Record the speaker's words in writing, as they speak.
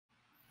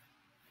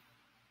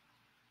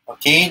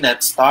Okay,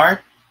 let's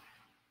start.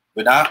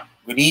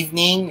 Good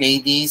evening,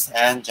 ladies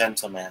and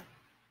gentlemen.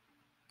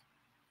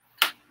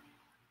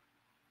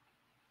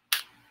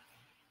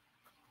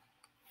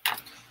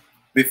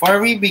 Before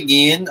we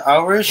begin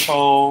our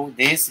show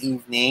this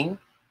evening,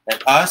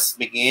 let us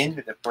begin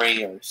with the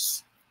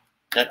prayers.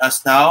 Let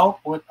us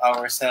now put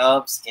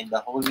ourselves in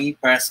the holy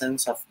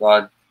presence of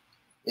God.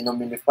 In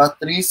nomine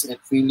Patris et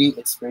Filii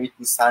et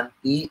Spiritus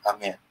Sancti.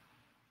 Amen.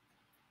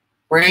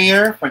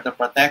 Prayer for the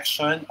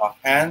protection of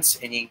hands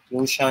in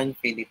Inclusion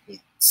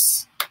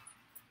Philippines.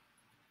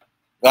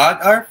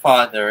 God our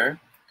Father,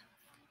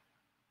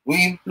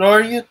 we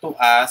implore you to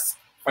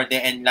ask for the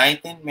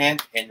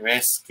enlightenment and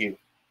rescue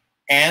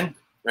and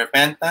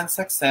repentant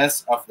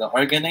success of the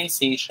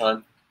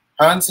organization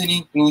Hands in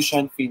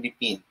Inclusion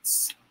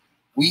Philippines.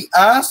 We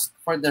ask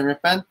for the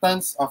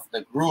repentance of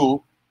the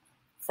group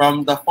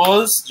from the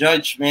false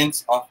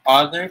judgments of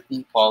other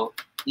people,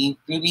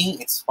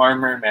 including its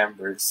former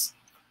members.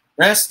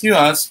 Rescue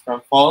us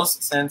from false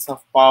sense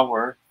of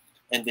power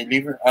and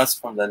deliver us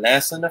from the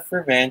lesson of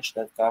revenge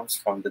that comes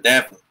from the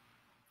devil.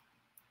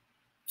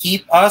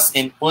 Keep us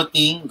in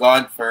putting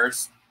God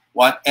first,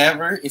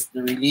 whatever is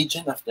the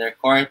religion of their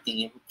core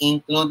team,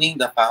 including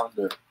the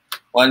founder,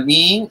 while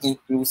being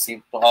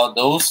inclusive to all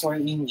those who are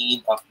in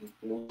need of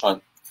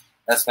inclusion,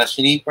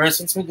 especially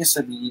persons with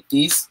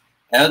disabilities,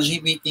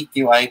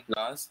 LGBTQI+,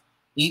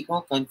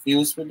 people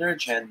confused with their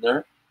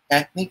gender,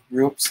 ethnic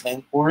groups,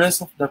 and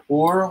poorest of the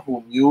poor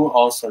whom you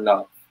also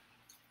love.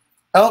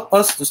 Help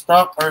us to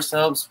stop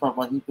ourselves from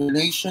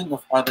manipulation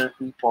of other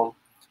people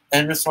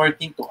and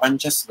resorting to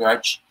unjust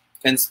grudge,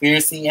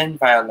 conspiracy, and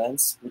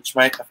violence which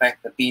might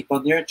affect the people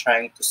they are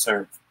trying to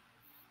serve.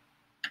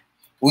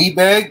 We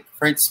beg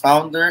for its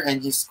founder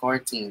and his core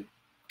team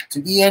to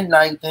be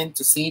enlightened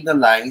to see the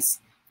lies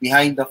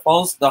behind the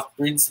false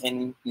doctrines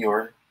and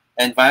impure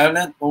and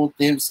violent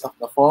motives of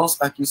the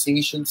false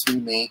accusations we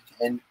make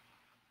and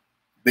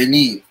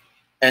believe,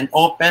 and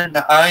open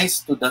the eyes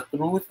to the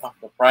truth of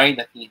the pride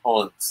that he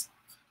holds.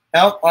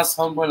 Help us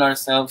humble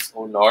ourselves,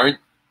 O Lord.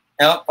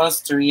 Help us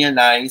to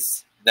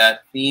realize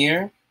that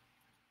fear,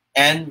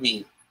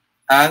 envy,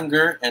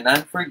 anger, and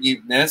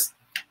unforgiveness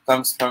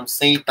comes from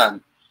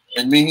Satan,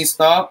 and may he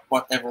stop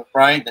whatever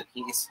pride that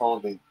he is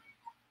holding.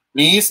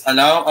 Please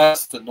allow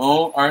us to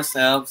know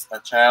ourselves a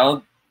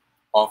child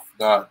of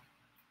God.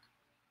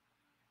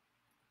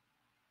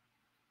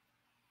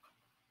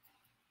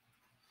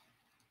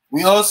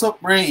 We also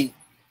pray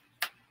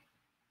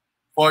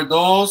for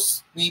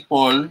those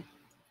people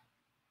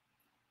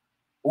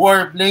who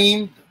are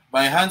blamed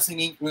by Hands in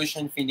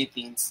Inclusion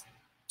Philippines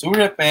to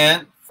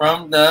repent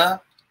from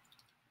the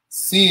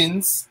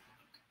sins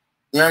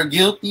they are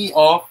guilty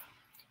of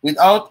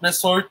without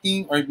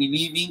resorting or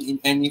believing in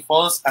any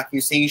false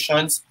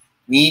accusations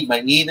made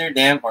by either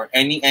them or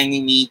any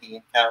enemy they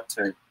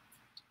encountered.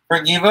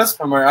 Forgive us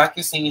from our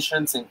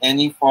accusations in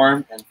any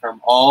form and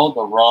from all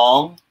the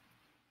wrong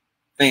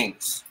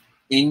things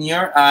in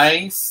your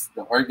eyes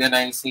the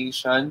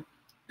organization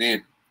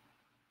did.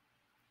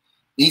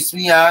 This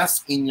we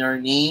ask in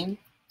your name.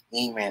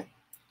 Amen.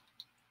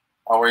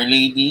 Our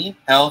Lady,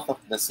 health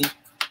of the sick,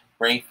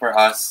 pray for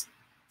us.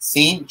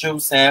 Saint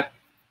Joseph,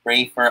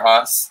 pray for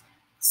us.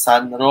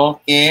 San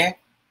Roque,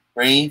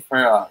 pray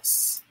for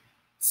us.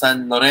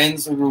 San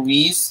Lorenzo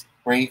Ruiz,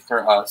 pray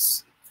for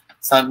us.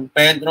 San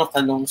Pedro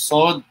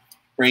Calungsod,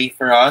 pray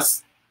for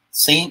us.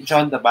 Saint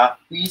John the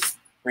Baptist,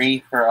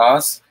 pray for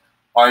us.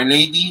 Our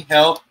Lady,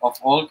 help of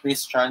all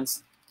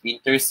Christians,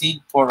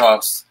 intercede for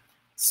us.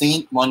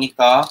 Saint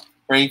Monica,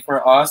 pray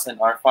for us and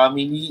our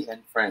family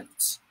and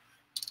friends.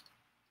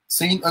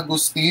 Saint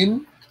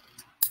Augustine,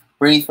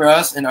 pray for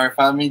us and our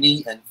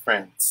family and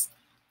friends.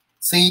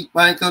 Saint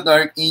Michael the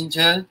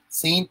Archangel,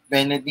 Saint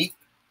Benedict,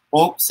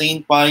 Pope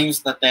Saint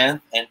Pius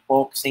X, and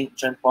Pope Saint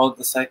John Paul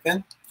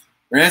II,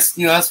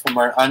 rescue us from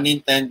our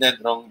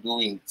unintended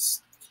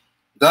wrongdoings.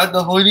 God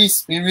the Holy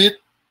Spirit,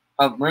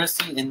 have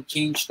mercy and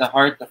change the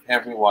heart of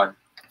everyone,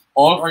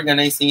 all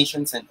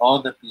organizations and all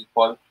the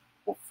people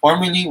who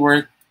formerly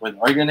worked with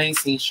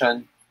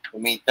organization who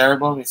made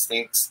terrible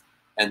mistakes,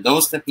 and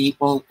those the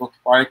people who took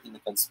part in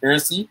the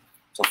conspiracy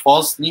to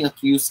falsely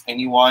accuse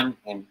anyone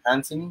in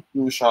Hands in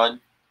Inclusion.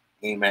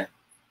 Amen.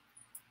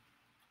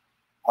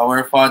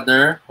 Our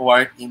Father, who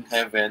art in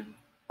heaven,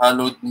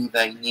 hallowed be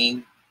thy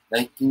name.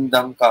 Thy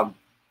kingdom come,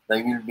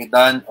 thy will be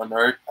done on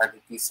earth as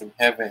it is in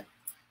heaven.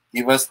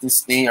 Give us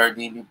this day our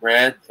daily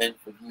bread, and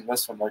forgive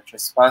us from our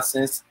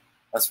trespasses,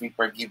 as we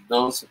forgive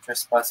those who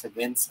trespass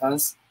against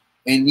us.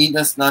 And lead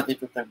us not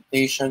into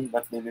temptation,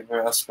 but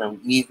deliver us from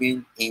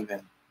evil.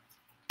 Amen.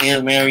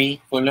 Hail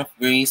Mary, full of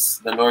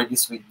grace, the Lord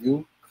is with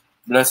you.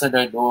 Blessed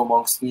are thou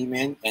amongst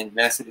women, and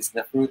blessed is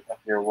the fruit of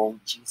your womb,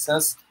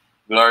 Jesus.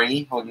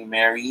 Glory, Holy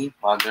Mary,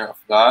 Mother of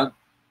God,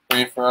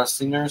 pray for us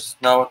sinners,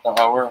 now at the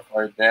hour of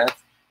our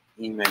death.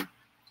 Amen.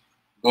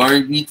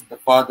 Glory be to the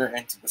Father,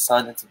 and to the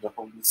Son, and to the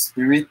Holy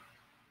Spirit,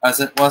 as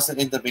it was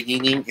in the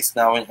beginning, is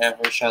now, and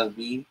ever shall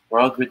be,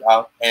 world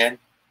without end.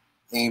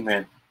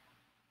 Amen.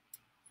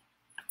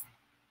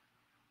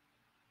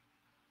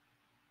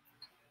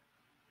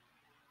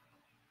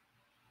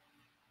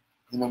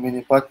 In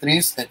nomine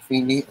Patris et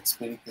Filii et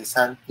Spiritus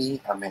Sancti.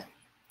 Amen.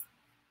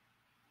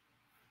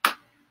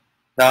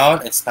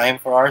 Now it's time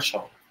for our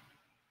show.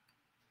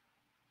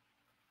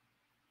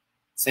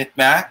 Sit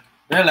back,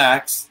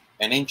 relax,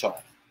 and enjoy.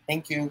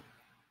 Thank you.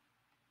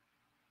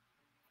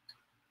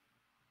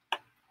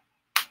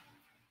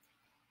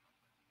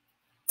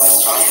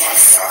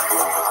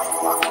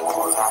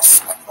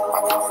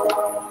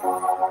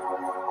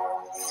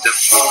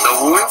 The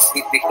wounds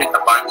inflicted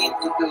upon him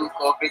due to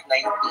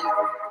COVID-19.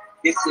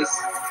 This is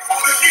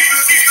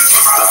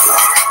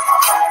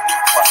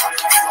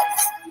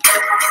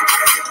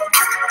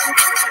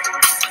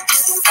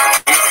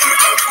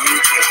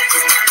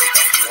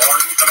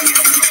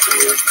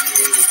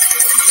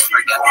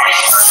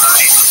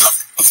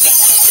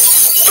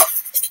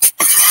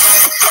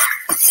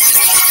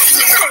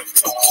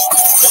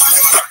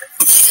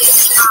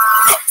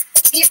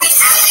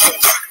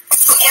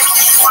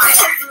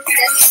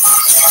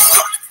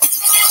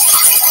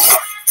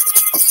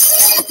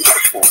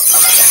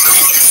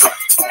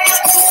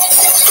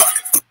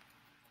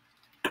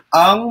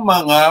ang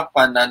mga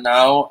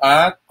pananaw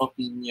at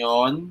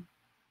opinyon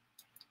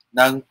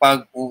ng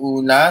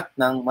pag-uulat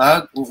ng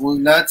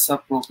mag-uulat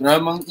sa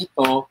programang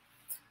ito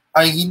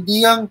ay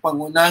hindi ang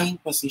pangunahing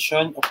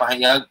posisyon o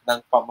pahayag ng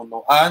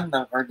pamunuan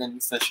ng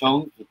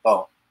organisasyong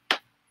ito.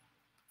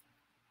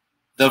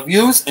 The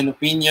views and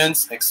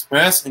opinions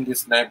expressed in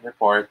this live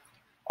report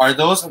are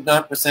those of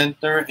the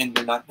presenter and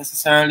do not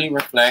necessarily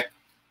reflect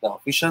the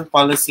official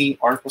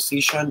policy or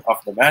position of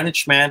the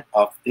management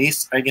of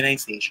this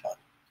organization.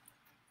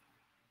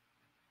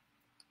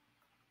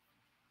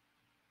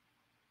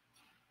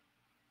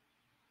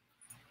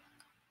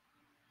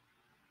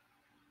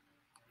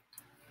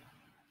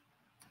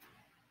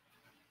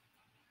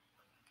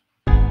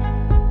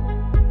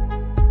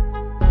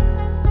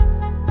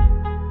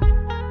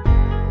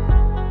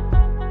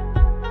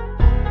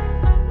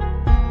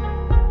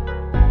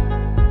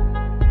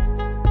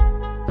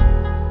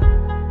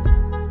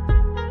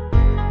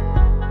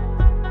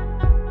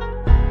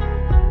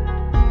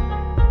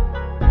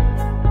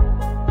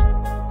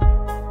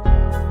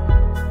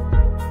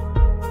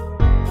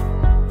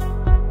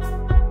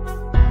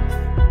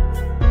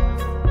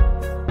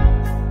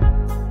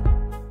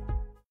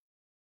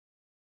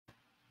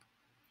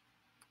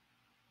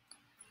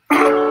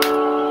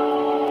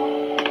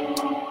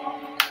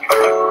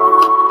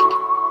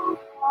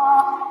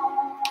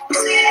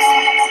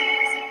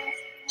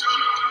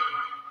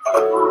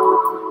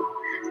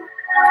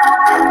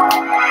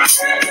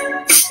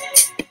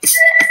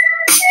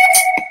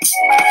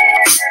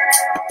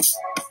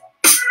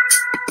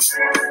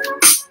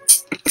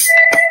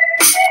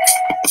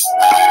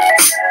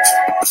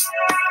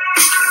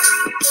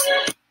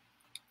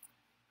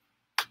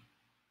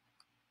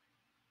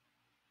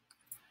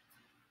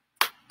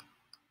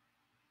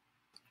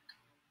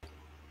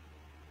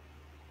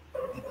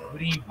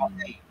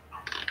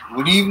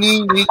 Good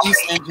evening, ladies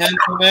and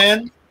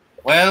gentlemen.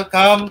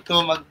 Welcome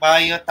to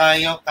Magpayo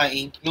tayo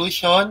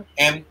Kainklusyon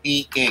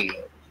MPK.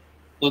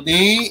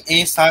 Today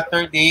is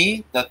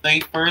Saturday, the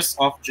 31st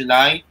of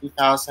July,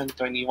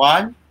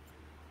 2021.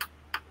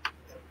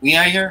 We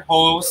are your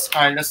hosts,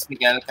 Carlos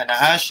Miguel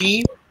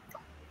Kanahashi,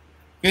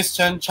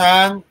 Christian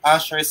Chan,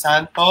 Asher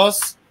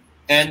Santos,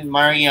 and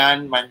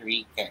Mariane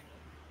Manrique.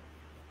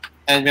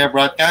 And we are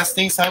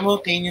broadcasting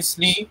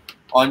simultaneously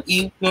on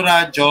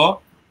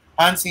InkluRadyo,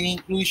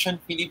 Inclusion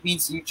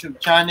Pilipinas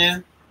YouTube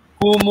channel,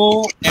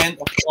 Kumu, and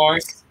of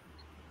course,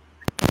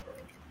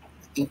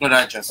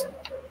 InkluRadyo.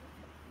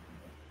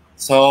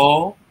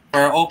 So,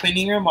 for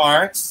opening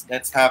remarks,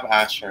 let's have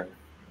Asher,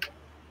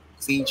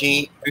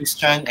 CJ,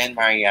 Christian, and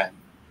Marianne.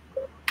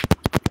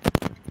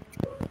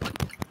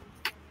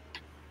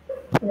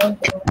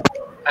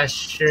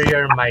 Asher,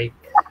 your mic.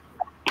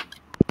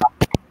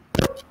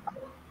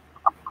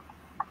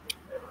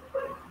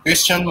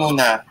 Christian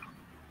muna.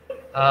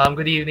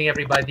 Good evening,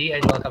 everybody,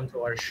 and welcome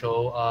to our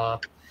show.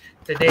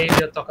 Today,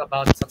 we'll talk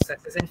about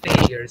successes and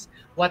failures.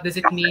 What does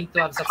it mean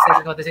to have success,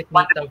 and what does it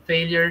mean to have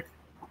failure?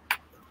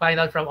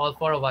 Find out from all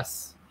four of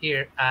us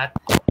here at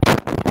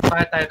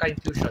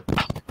Inclusion.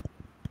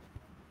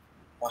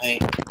 Okay.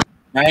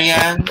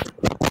 Marianne.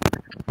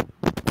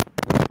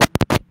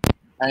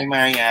 Hi,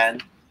 Marianne.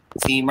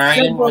 Si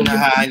Marianne muna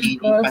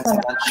halilipas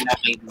lang siya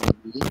kay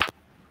Billy.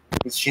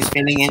 She's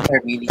feeling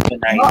interviewed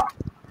tonight.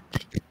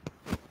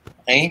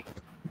 Okay?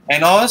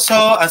 And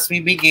also, as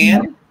we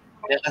begin,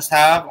 let us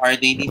have our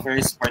daily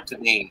verse for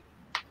today.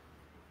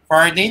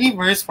 For our daily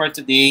verse for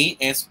today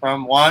is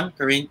from 1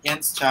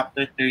 Corinthians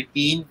chapter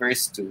 13,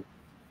 verse 2.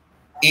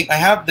 If I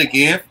have the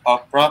gift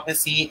of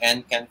prophecy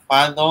and can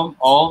fathom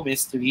all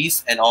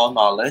mysteries and all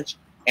knowledge,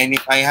 and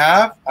if I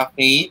have a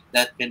faith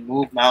that can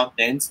move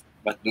mountains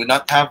but do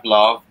not have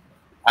love,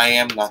 I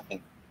am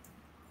nothing.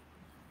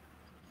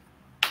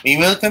 We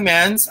will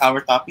commence our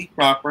topic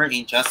proper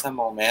in just a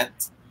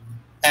moment,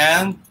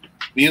 and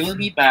we will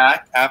be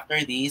back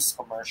after these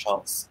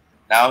commercials.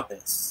 Now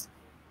this.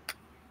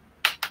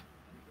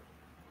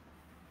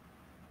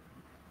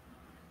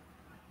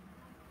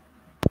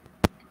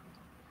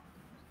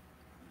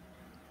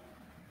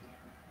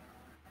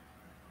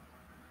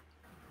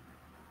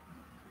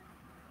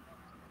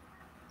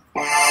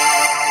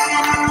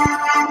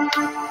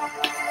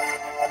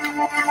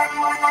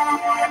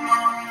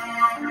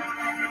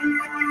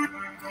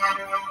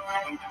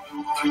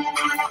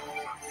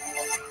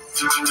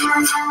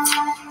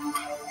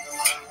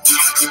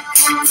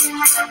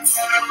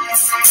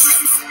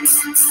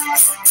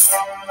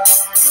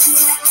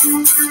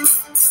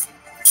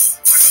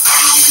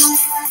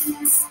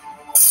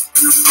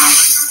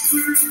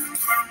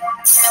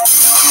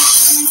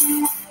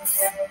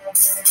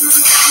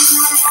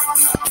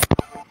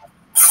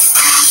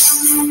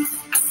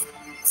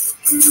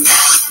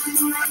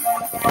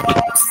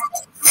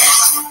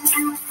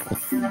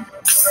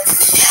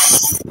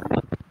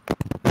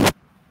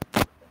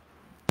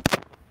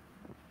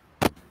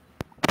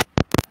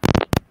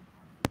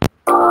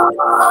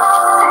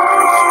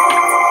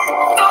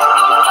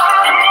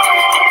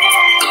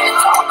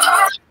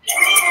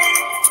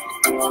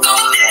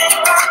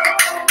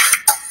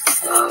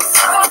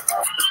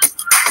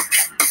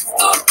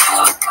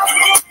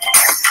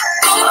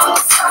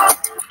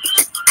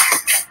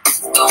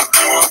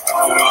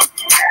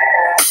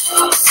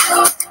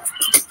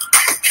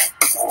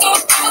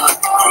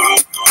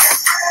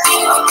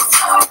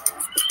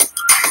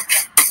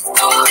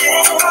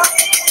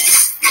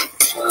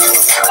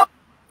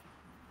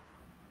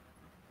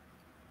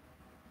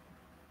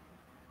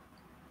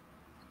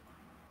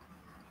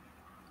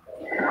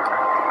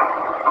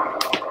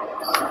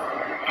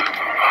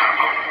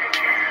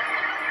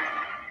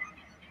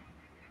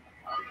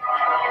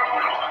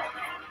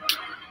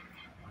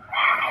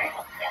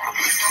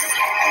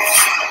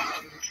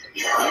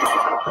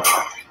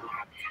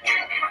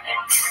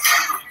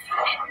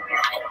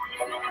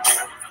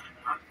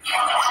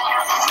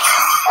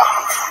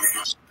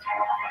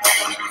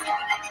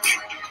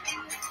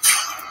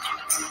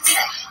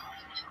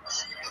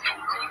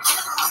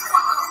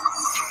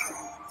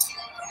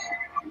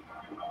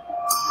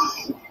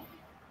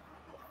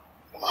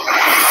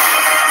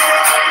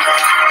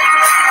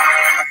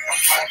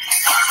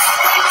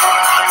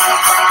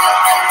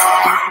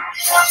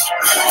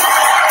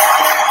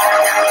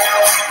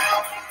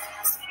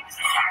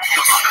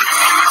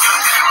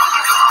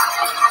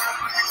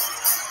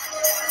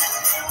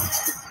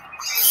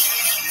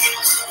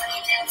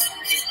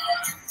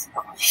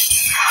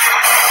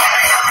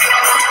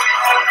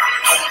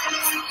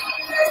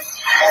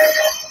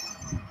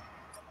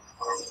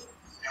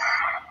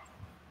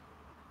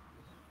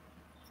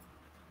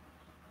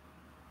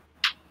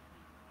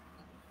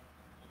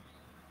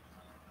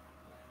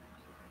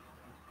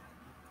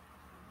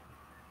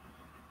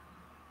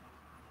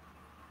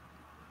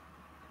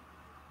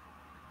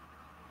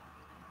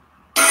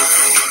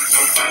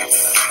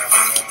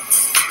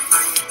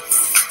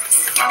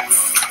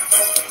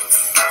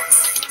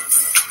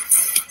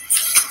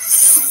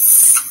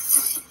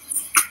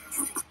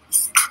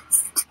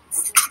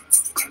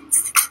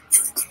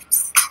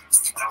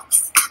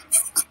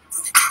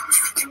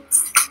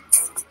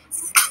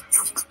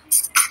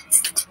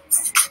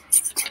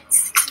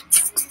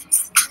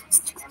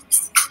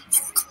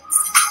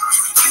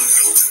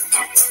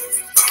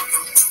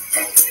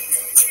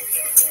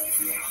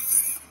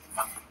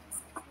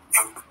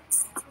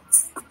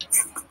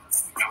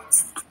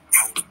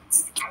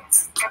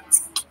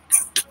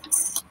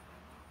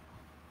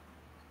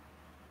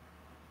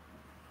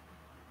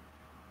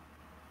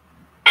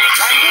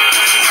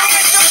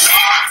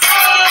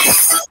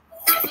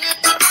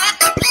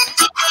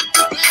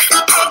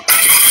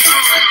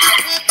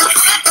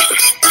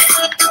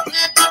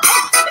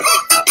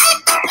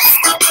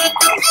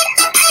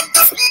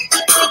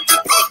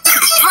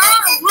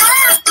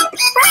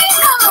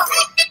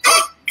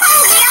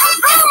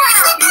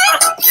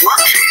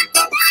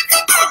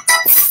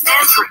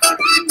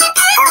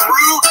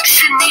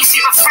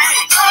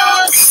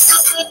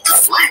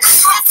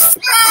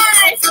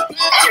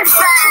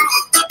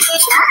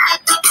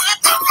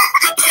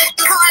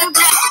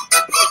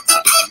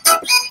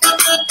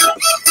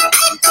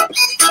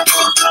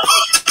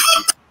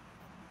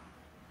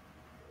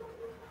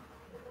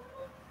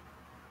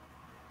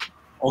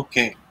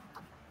 Okay.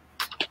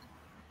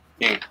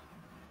 Okay.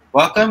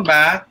 Welcome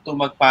back to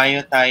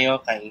Magpayo tayo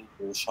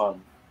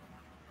Kainklusyon.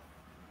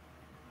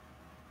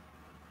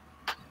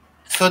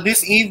 So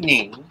this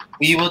evening,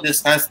 we will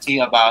discuss to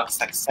you about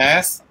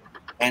success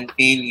and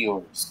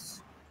failures.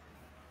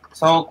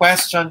 So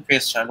question,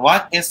 Christian,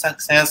 what is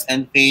success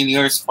and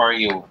failures for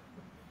you?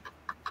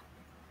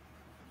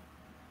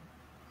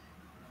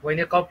 When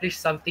you accomplish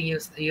something,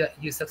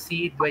 you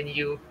succeed. When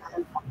you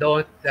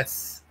don't,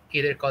 that's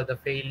either called a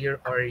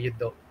failure or you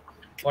don't,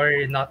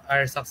 or not,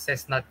 our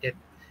success not yet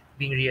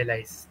being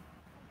realized.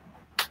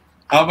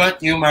 How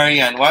about you,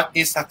 Mariane? What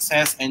is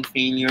success and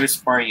failures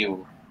for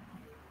you?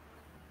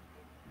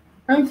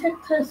 Ang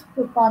success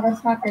ko para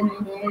sa akin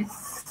is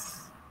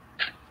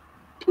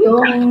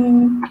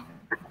yung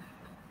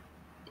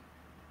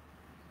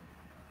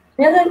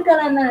meron ka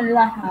na ng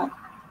lahat.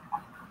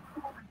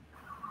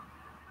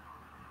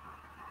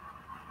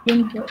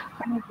 Yun po.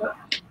 Ano po?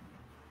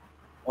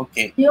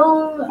 Okay.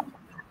 Yung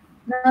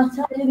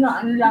nasa iyo na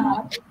ang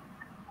lahat.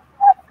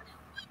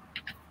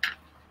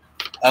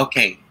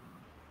 Okay.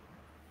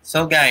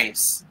 So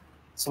guys,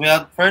 So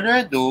without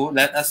further ado,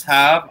 let us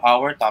have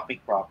our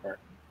topic proper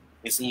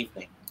this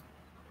evening.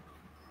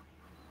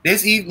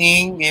 This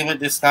evening, we will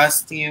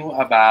discuss to you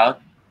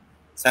about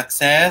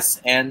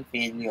success and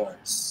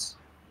failures.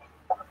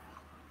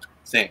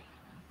 Say,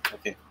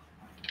 okay.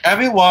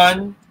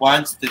 Everyone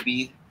wants to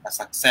be a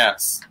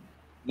success.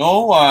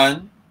 No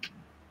one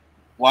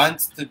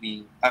wants to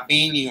be a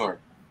failure.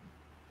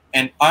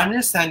 And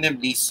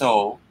understandably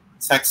so,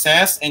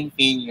 success and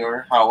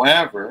failure,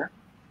 however,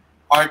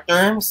 are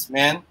terms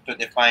meant to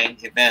define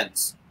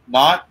events,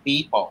 not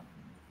people.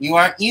 You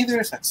are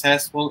either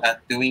successful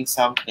at doing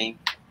something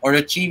or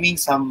achieving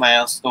some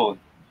milestone,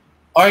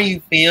 or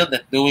you failed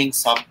at doing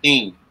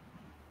something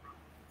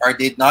or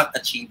did not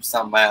achieve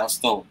some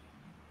milestone.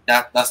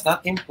 That does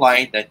not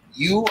imply that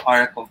you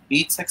are a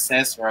complete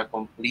success or a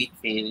complete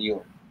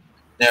failure.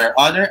 There are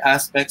other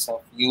aspects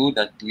of you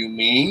that you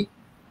may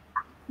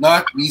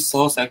not be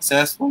so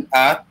successful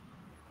at,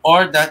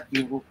 or that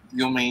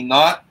you may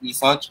not be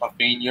such a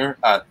failure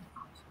at.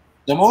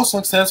 The most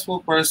successful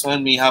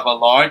person may have a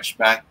large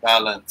bank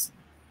balance,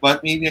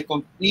 but may be a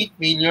complete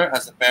failure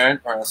as a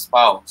parent or a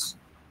spouse.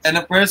 And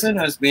a person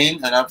who has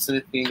been an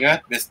absolute failure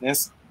at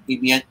business may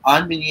be an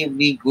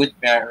unbelievably good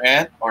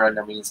parent or an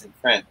amazing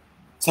friend.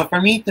 So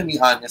for me, to be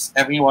honest,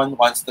 everyone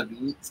wants to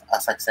be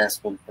a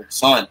successful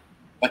person.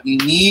 But you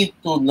need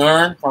to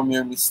learn from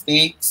your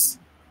mistakes,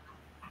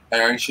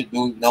 or you should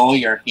know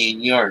your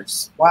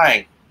failures.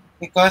 Why?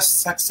 Because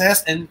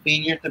success and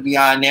failure, to be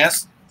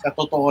honest, sa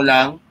totoo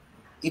lang,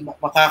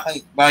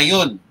 makakaiba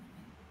yun.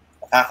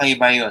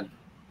 Makakaiba yun.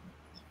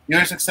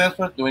 You're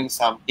successful at doing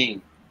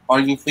something, or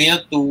you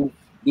failed to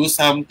do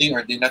something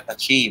or did not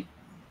achieve.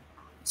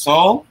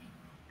 So,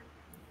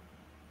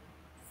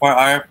 for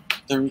our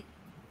to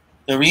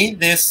read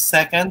this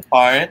second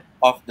part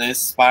of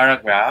this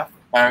paragraph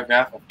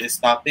of this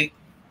topic,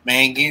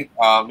 may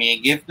I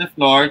give the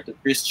floor to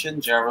Christian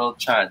Gerald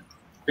Chan.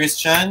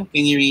 Christian,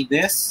 can you read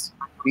this,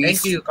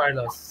 please? Thank you,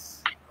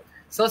 Carlos.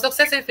 So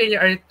success and failure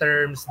are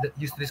terms that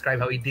used to describe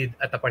how we did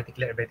at a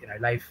particular event in our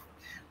life,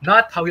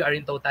 not how we are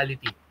in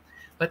totality.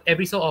 But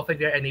every so often,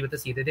 we are unable to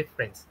see the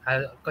difference.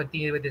 I'll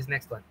continue with this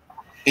next one.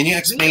 Can you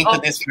explain to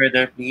this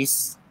further,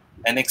 please?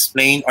 And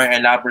explain or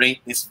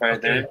elaborate this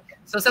further? Okay.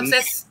 So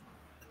success,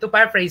 to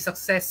paraphrase,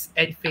 success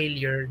and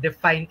failure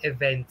define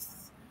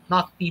events,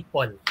 not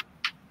people.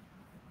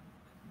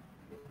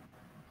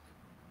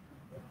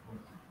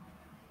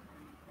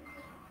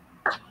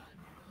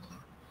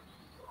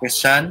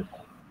 Christian?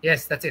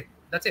 Yes, that's it.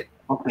 That's it.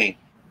 Okay.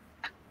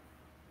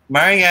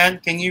 Marianne,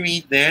 can you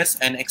read this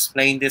and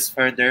explain this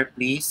further,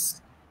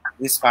 please?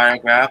 This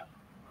paragraph.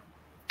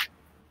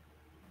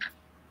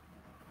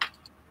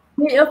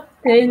 We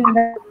often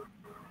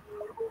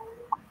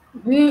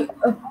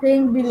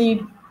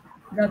believe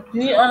that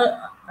we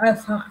are a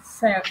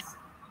success,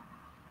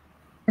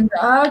 and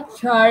our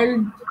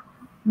child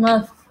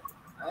must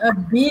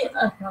be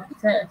a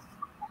success.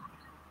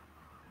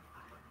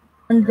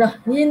 And the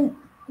hint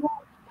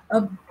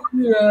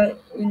appear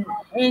in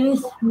any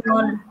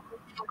small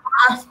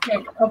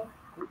aspect of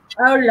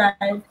our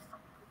lives,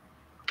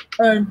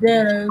 or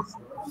there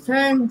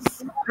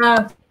turns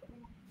us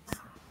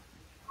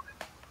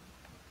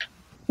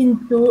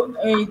into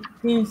a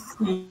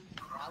TC,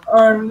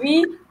 or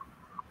we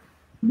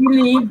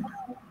believe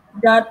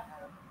that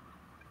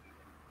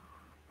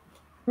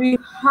we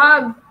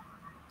have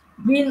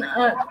been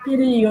a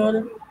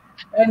failure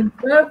and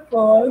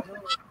therefore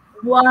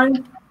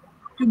want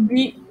to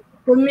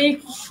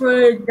make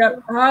sure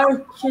that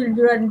our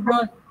children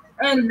don't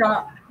end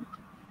up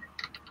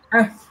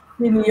as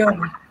failure.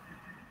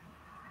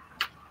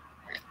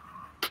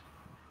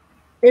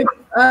 If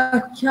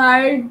a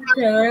child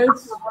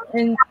fails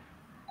in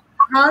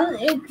an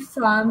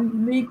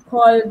exam, we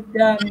call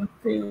them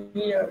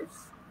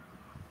failures.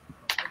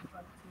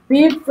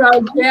 We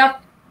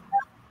project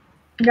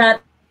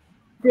that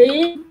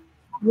they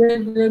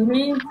will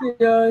remain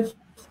failures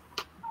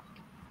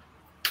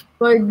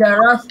for the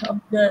rest of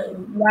their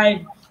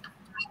lives.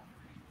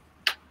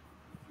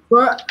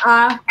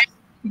 Whereas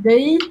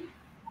they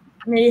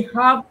may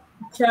have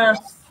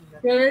just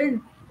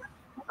failed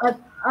at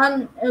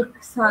an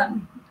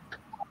exam.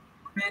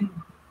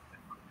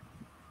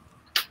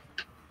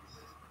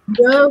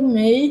 There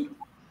may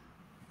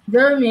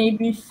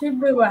be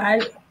several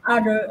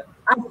other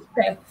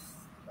aspects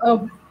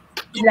of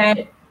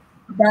life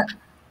that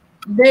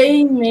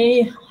they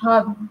may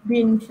have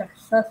been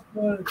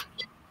successful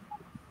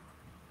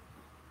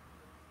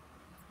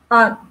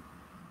at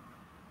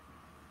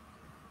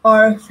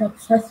or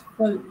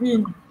successful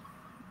in.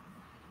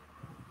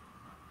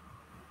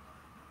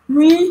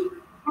 We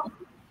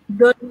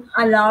don't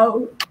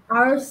allow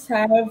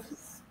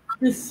ourselves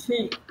to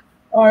see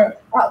or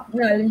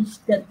acknowledge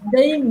that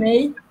they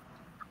may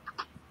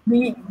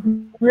be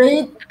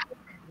great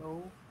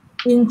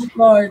in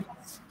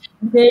sports.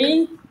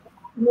 They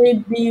may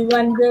be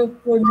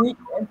wonderfully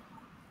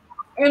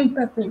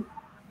empathic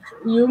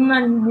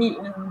human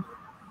beings.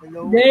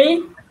 Hello?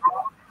 They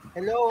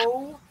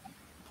Hello?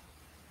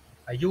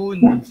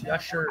 Ayun, si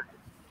Usher.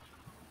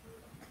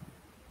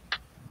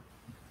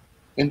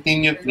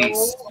 Continue,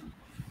 please,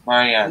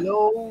 Mariane.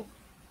 Hello.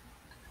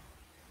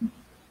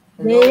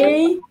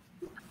 They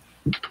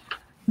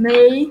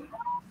may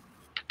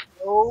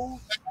Hello.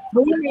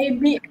 they may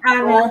be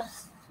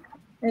honest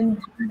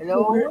and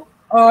Hello.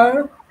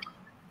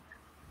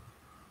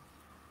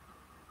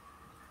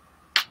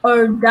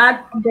 or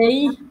that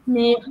they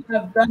may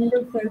have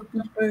wonderful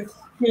people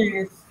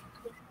skills.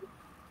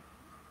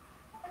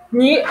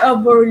 They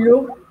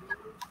overlook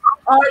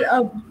all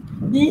of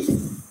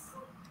this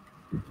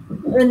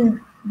and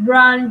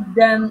brand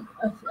them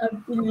as a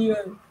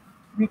failure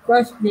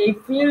because they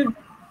feel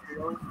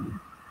Hello.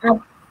 at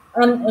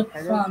an Hello.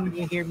 Can exam.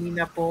 you hear me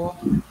na po?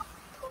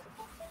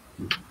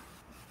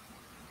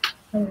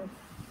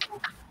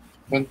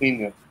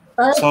 Continue.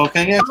 Uh, So,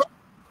 can you...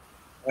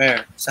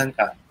 Where? Saan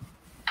ka?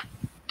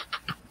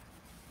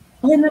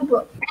 Okay na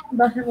po.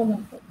 Basa ko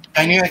lang po.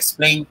 Can you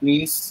explain,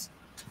 please?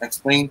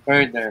 Explain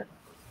further.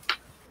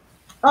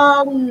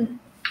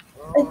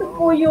 Ito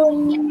po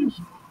yung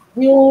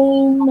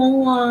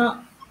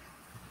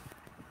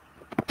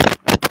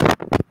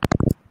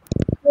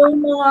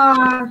mga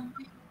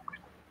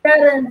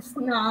parents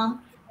na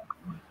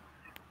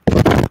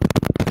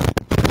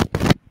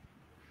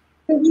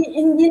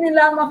hindi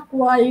nila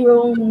makuha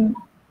yung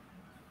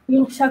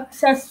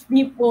success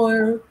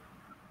before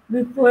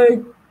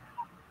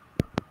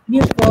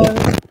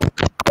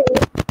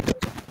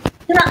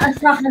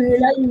inaasahan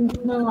nila yung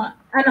mga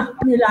anak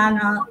nila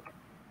na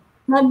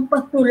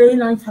magpatuloy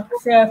ng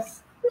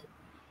success.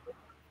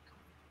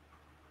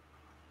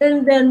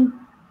 And then,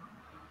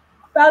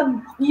 pag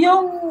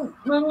yung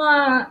mga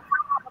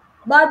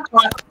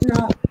bata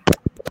na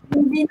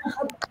hindi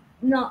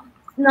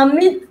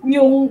na-meet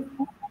yung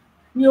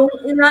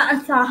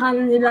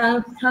inaasahan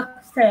nila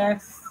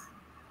success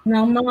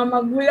ng mga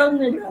magulang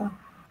nila,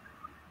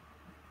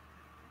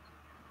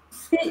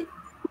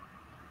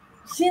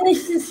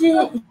 sinisisi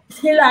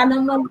sila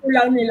ng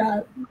magulang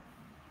nila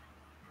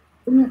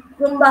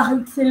kung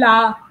bakit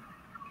sila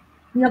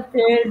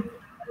na-failed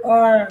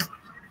or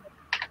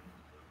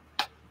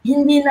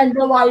hindi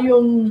nagawa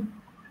yung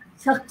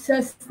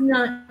success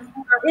na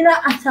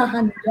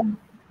inaasahan nila.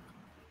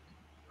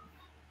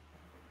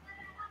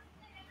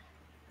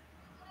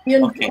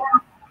 Yun Okay.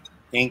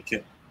 Thank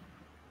you.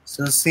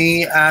 So,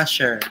 si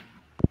Asher.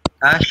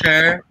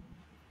 Asher.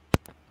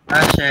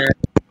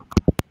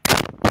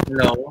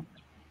 Hello.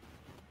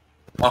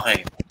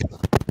 Okay.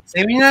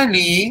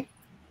 Similarly,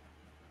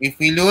 if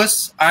we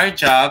lose our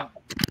job,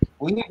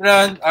 we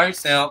brand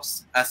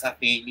ourselves as a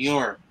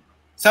failure.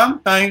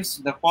 Sometimes,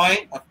 to the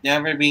point of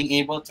never being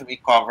able to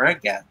recover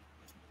again,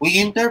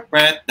 we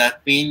interpret that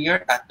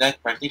failure at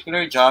that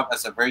particular job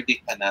as a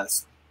verdict on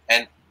us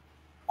and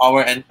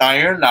our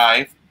entire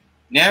life,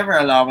 never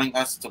allowing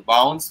us to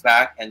bounce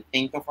back and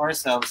think of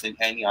ourselves in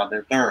any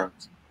other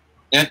terms.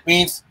 That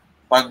means,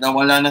 pag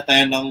nawala na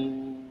tayo ng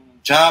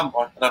job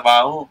or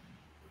trabaho,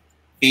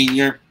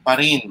 failure pa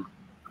rin.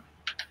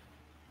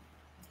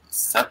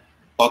 Sa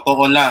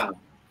totoo lang.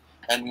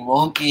 And we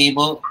won't be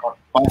able or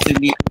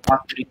possibly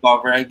not to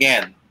recover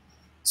again.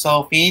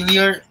 So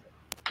failure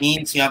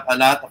means you have a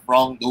lot of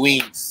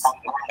wrongdoings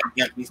and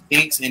you have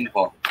mistakes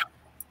involved.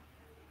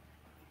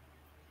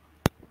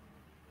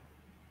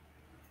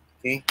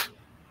 Okay.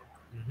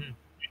 Mhm.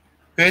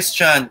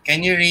 Christian,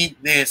 can you read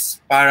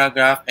this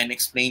paragraph and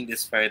explain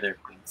this further,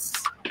 please?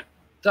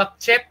 To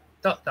accept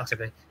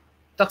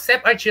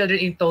our children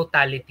in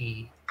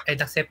totality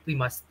and accept we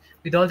must,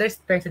 with all their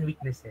strengths and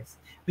weaknesses,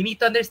 we need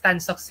to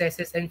understand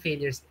successes and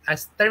failures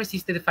as terms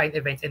used to define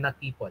events and not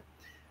people,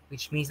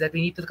 which means that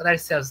we need to look at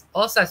ourselves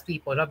also as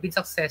people who have been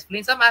successful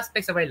in some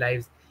aspects of our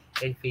lives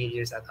and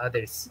failures at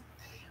others.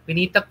 We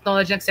need to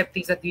acknowledge and accept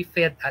things that we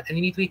failed at, and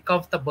we need to be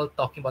comfortable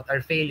talking about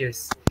our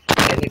failures.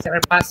 And accept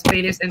our past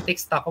failures and take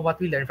stock of what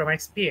we learned from our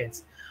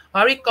experience.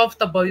 Are we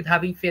comfortable with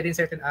having failed in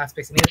certain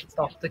aspects? We need to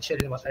talk to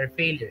children about our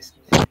failures.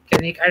 Can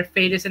make our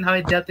failures and how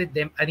we dealt with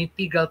them an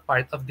integral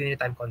part of dinner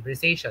time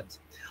conversations.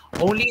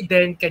 Only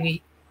then can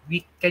we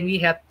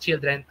help our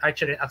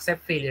children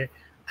accept failure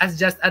as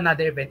just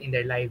another event in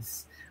their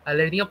lives, a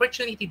learning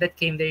opportunity that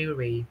came their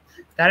way,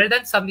 rather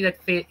than something that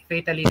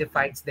fatally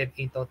defines them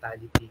in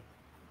totality.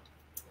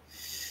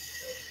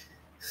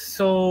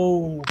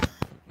 So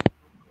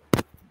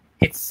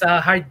it's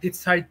hard to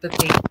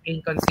take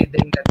in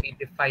considering that we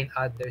define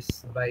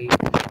others by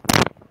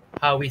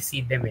how we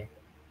see them.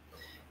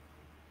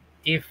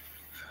 If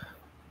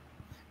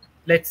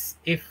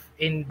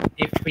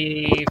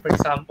we, for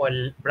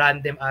example,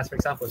 brand them as, for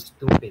example,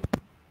 stupid,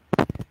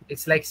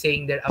 it's like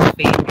saying they're a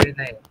failure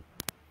na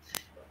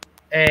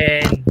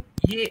and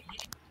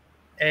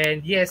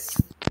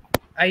yes,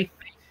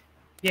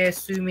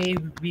 we may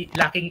be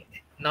lacking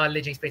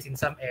knowledge and experience in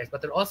some areas,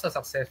 but they're also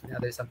successful in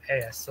other some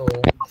areas. So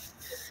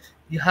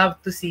you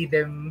have to see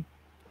them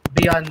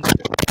beyond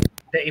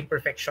the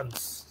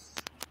imperfections.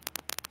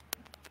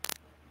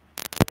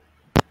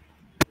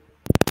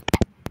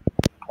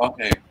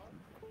 Okay.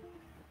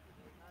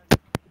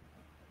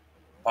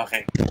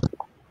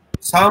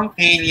 Some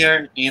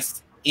failure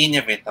is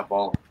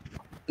inevitable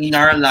in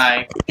our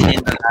life and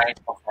in the life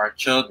of our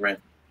children.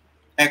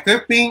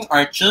 Equipping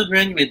our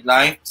children with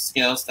life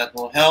skills that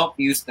will help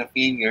use the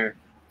failure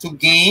to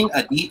gain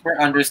a deeper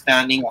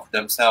understanding of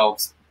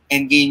themselves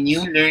and gain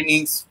new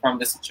learnings from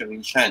the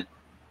situation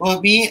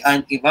will be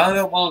an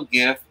invaluable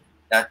gift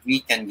that we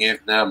can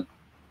give them.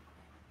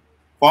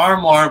 Far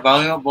more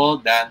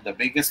valuable than the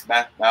biggest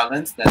bank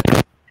balance that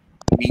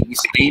may be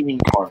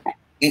striving for.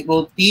 It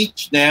will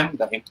teach them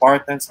the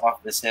importance of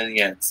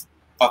resilience,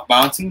 of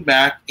bouncing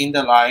back in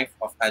the life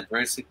of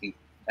adversity,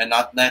 and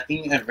not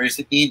letting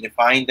adversity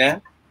define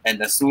them. And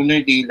the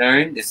sooner they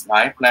learn this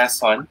life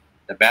lesson,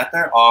 the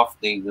better off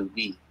they will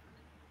be.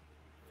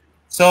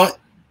 So,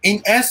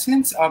 in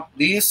essence of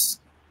this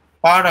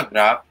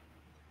paragraph,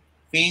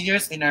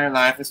 failures in our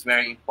life is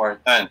very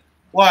important.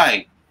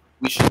 Why?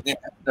 We should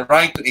have the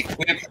right to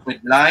equip with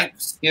life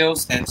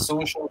skills and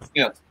social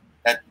skills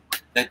that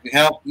we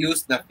help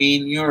use the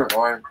failure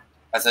or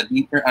as a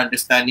deeper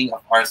understanding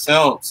of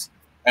ourselves.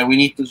 And we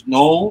need to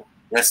know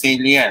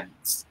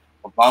resilience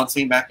of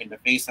bouncing back in the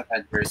face of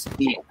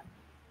adversity.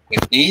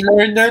 If they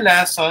learn their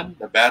lesson,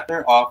 the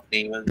better off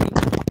they will be.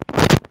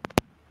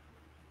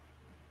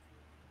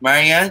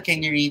 Marianne,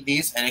 can you read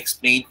this and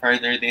explain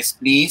further this,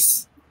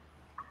 please?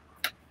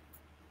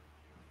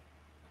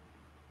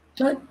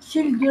 But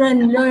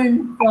children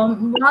learn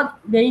from what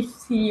they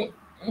see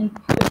and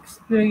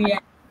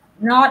experience,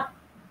 not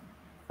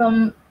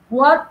from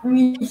what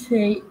we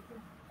say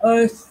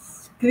or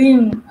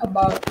scream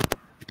about.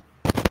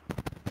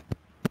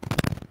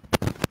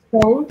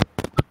 So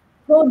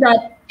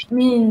that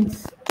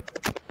means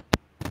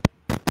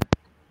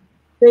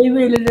they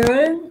will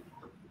learn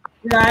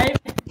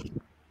life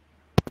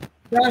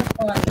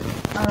lessons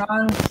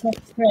around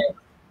success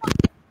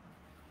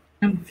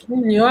and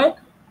failure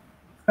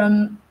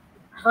from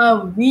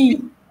how we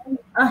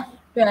as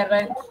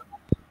parents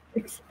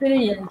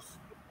experience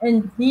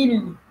and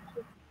deal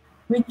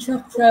with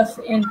success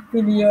and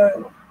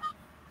failure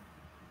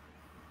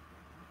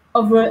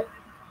over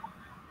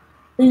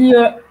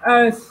failure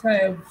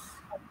ourselves.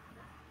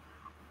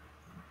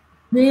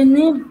 They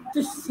need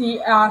to see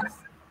us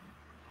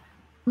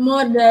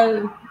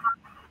model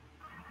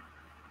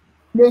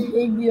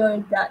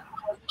behavior that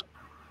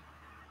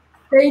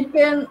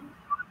taken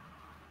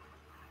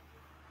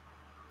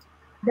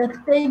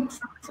that takes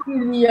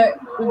failure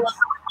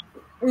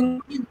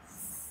in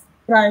its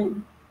stride.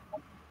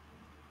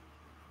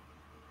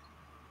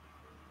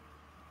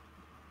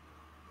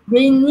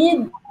 They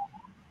need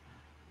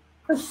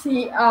to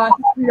see us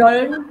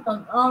learn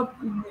from our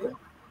failure.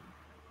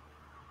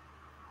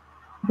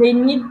 They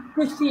need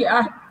to see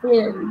us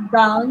fail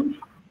down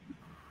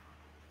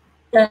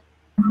and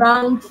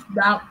bounce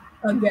back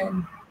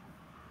again.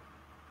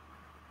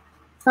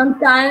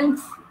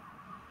 Sometimes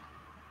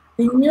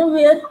the new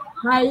year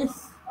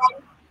heights,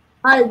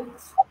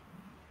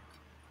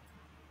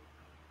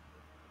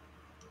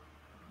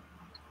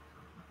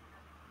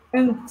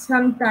 and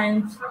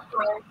sometimes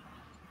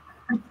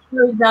it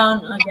slow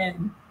down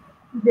again.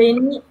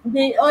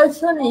 They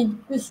also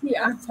need to see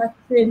us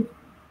succeed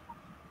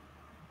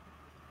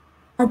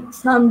at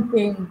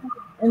something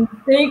and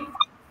take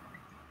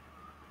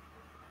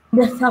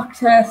the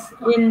success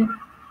in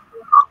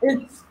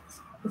its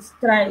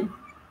stride.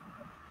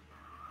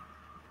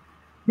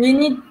 They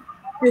need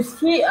to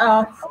see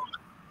us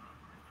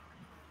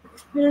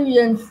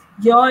experience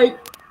joy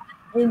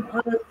in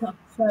our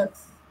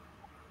success.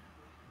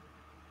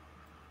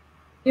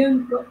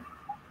 Yun po.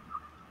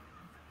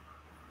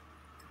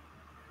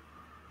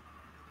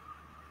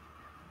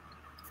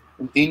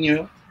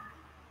 Continue.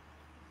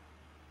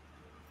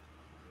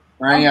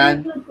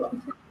 Marianne,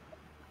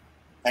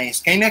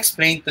 nice. Can you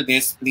explain to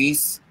this,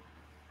 please?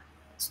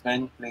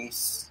 Explain,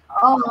 please.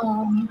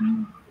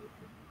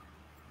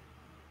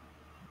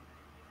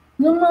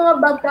 Yung mga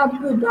bata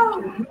po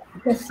daw,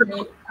 kasi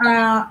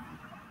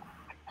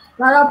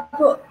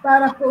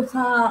para po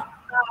sa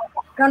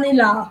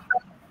kanila,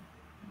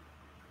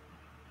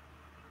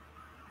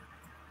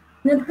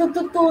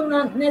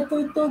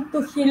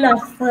 natututo sila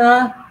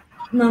sa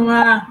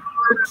mga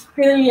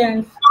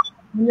experience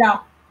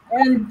nila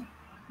and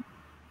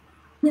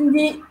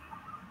hindi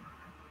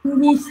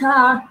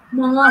sa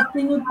mga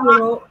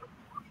tinuturo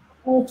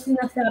o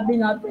sinasabi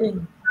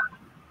natin.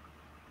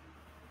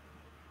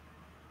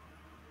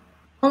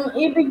 Ang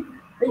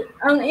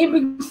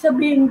ibig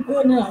sabihin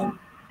ko na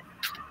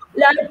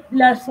life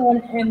lesson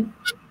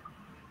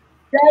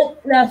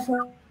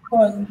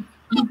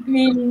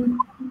between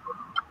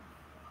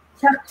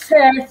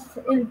success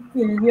and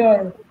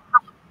failure.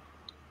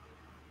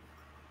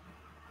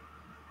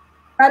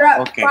 Para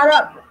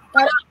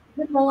sa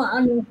mga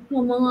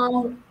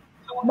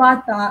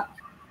bata,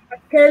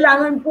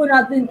 kailangan po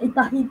natin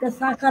ipakita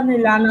sa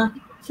kanila na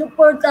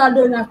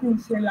suportado natin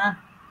sila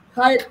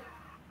kahit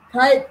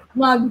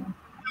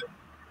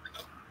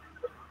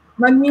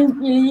maging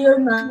failure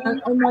na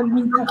o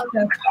maging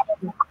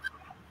successful.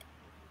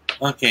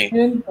 Okay.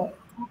 Yun po.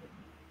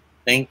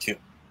 Thank you.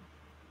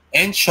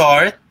 In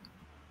short,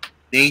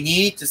 they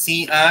need to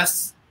see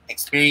us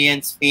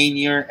experience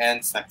failure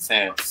and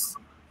success.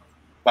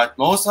 But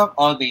most of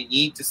all, they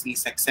need to see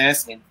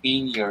success and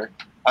failure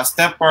as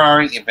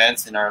temporary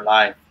events in our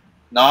life,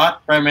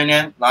 not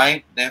permanent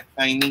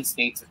life-defining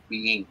states of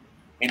being.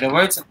 In the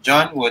words of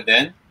John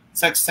Wooden,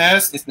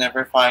 success is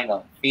never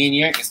final.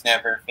 Failure is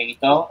never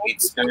fatal.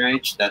 It's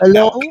courage that counts.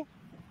 Hello?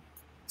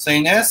 So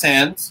in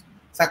essence,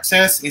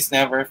 success is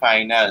never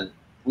final.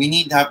 We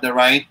need to have the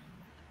right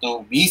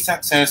to be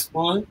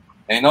successful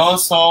and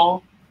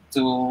also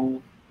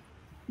to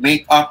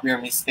make up your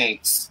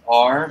mistakes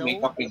or Hello?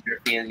 make up with your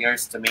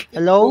failures to make it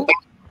Hello? good.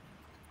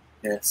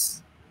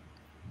 Yes.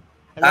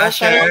 Hello?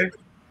 Asher,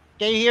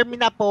 Can you hear me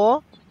na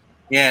po?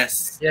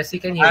 yes. Yes, we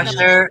can hear you.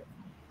 Asher,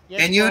 Yes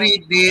can you po.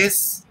 read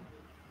this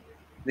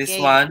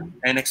Okay. one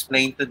and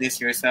explain to this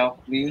yourself,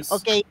 please?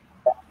 Okay.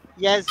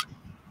 Yes.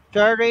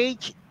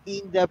 Courage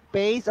in the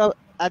face of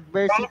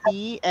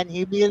adversity and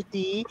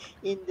humility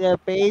in the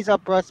face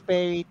of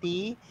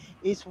prosperity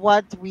is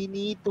what we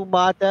need to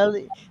model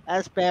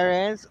as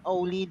parents.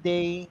 Only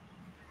they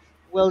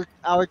will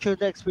our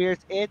children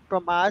experience it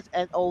from us,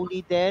 and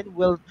only then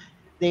will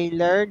they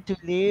learn to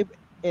live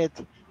it,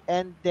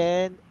 and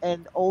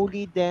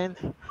only then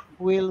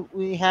will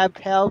we have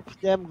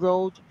helped them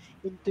grow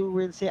into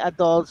real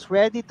adults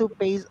ready to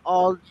face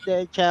all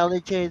the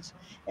challenges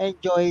and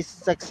joys,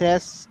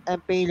 success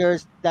and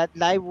failures that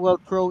life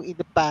will throw in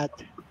the path.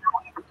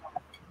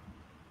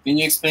 Can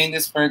you explain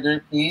this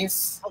further,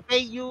 please?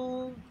 Okay,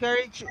 yung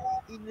courage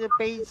in the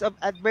face of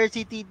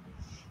adversity,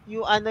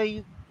 yung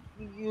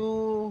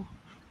you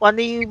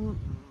ano yung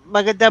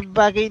magandang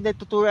bagay na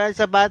tuturuan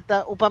sa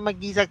bata upang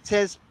maging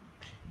success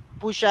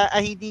po siya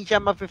ay hindi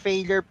siya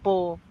mafe-failure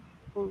po.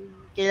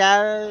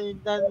 Kailangan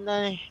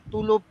na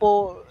tulo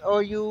po o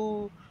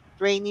yung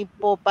training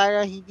po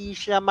para hindi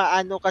siya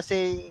maano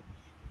kasi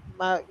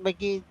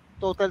maging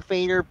total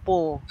failure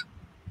po.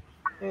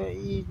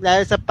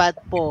 Lalo sa path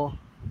po.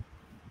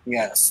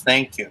 Yes,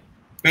 thank you.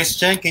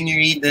 Christian, can you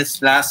read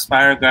this last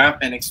paragraph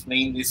and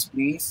explain this,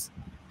 please?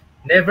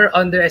 Never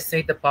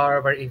underestimate the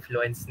power of our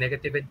influence,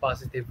 negative and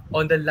positive,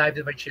 on the lives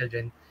of our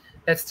children.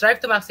 Let's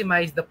strive to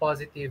maximize the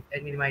positive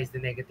and minimize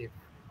the negative.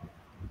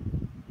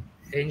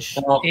 In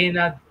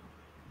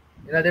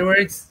other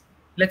words,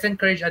 let's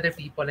encourage other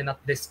people and not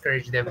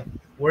discourage them.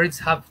 Words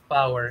have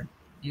power.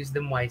 Use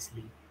them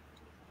wisely.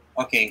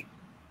 Okay.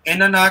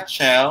 In a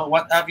nutshell,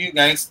 what have you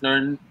guys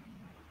learned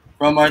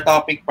from our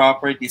topic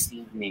proper this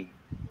evening?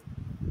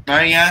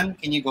 Marianne,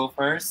 can you go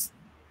first?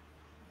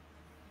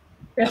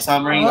 A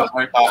summary of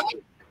our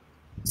topic.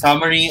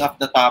 Summary of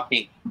the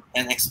topic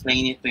and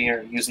explain it to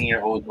using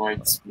your own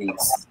words,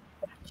 please.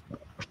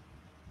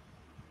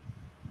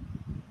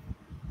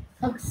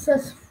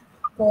 Success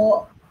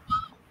po,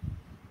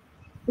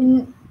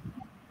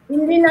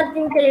 hindi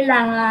natin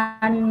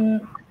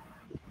kailangan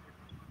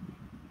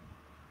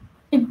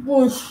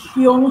i-push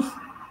yung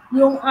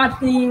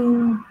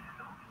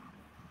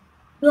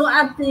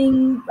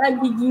ating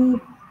pagiging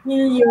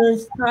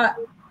failures sa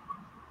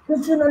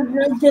susunod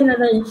na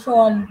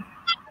generation.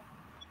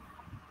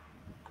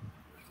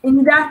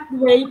 In that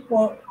way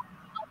po,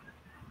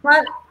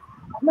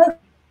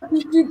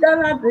 makikita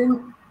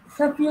natin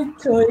sa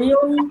future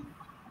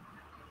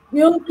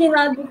yung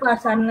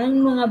kinabukasan ng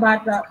mga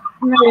bata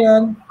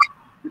ngayon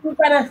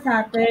para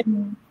sa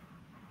atin.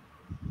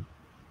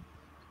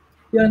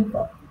 Yun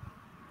po.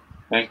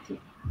 Thank you.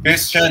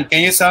 Christian,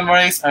 can you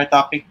summarize our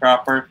topic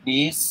proper,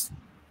 please?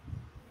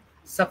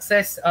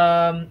 Successes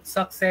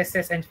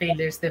and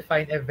failures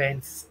define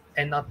events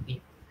and not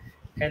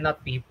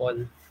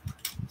people.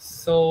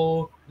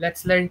 So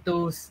let's learn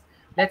to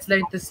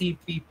see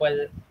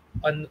people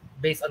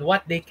based on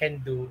what they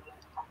can do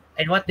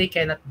and what they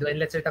cannot do, and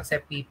let's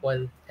accept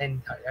people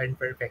and our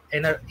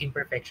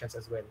imperfections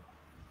as well.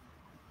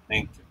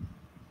 Thank you.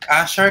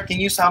 Asher, can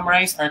you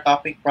summarize our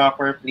topic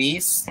proper,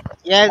 please?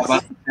 Yes.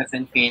 About success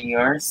and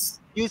failures.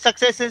 Yung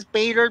success and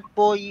failure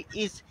po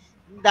is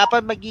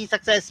dapat maging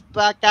success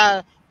pa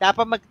ka.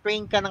 Dapat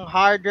mag-train ka ng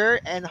harder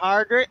and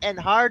harder and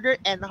harder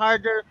and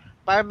harder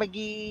para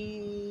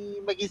maging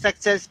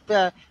success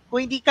pa.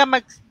 Kung hindi ka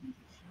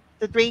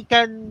train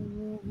ka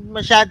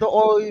masyado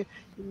o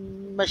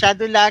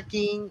masyado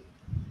lacking,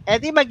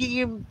 edi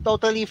magiging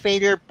totally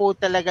failure po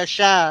talaga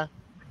siya.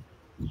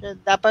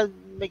 Dapat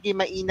maging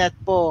mainat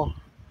po.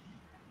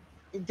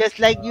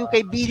 Just like you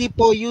kay Billy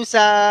po, you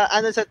sa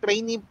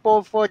training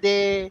po for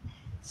the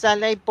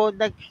sanay po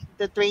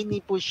the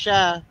training po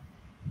siya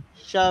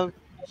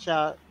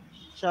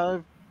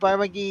para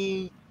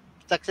maging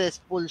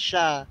successful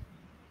siya.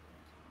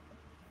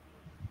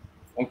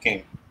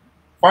 Okay.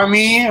 For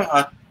me,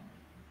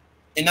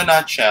 in a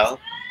nutshell,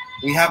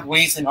 we have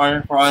ways in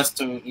order for us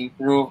to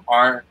improve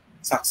our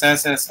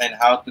successes and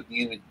how to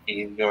deal with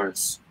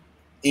failures.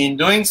 In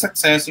doing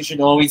success, we should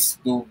always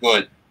do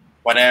good,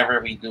 whatever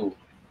we do.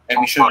 And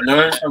we should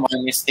learn from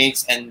our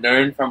mistakes and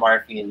learn from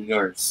our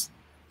failures.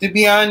 To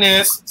be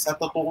honest, sa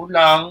totoo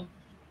lang,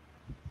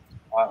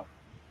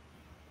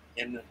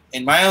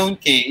 in my own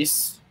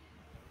case,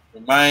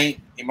 in my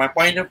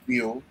point of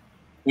view,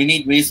 we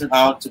need ways on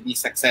how to be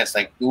success,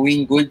 like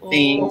doing good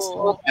things,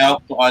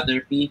 help to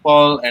other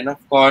people, and of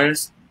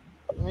course,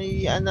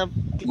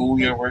 do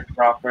your work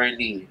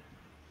properly.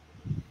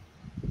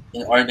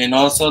 and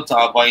also to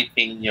avoid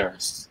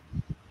failures.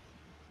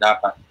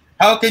 Dapat.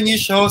 How can you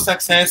show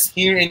success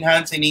here in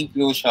Hands in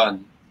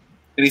Inclusion?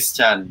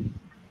 Christian,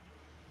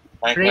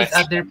 my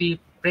question.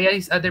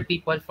 Praise other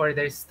people for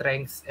their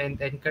strengths and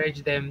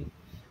encourage them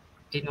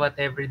in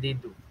whatever they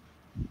do.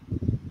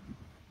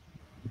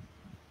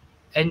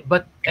 And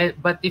but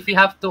if we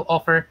have to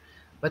offer,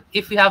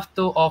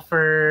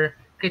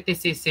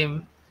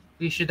 criticism,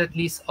 we should at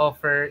least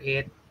offer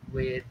it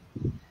with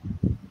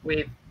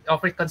with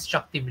offer it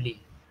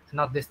constructively,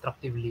 not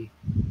destructively.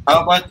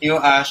 How about you,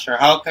 Asher?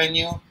 How can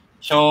you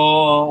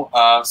show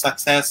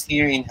success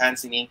here in Hands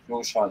in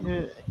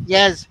Inclusion?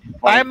 Yes,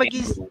 Avoid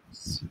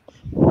failures.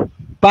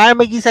 para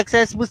maging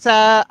successful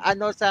sa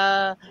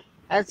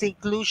as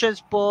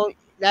inclusions po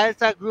dahil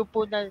sa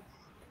grupo na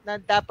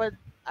dapat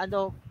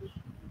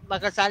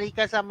makasali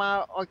ka sa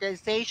mga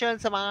organization,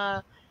 sa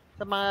mga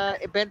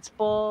events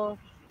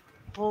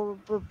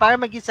para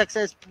maging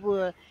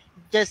successful.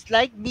 Just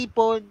like me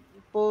po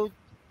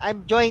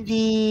I'm joined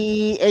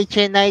the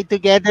HNI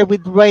together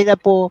with Roy na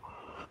po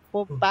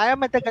para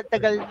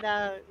matagal-tagal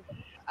na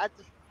at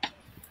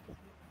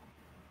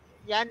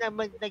yan ang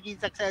naging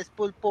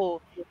successful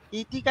po.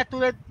 Hindi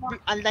katulad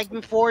unlike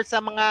before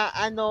sa mga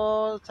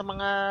sa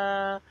mga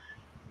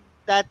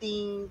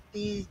dating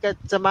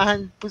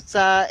samahan po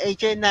sa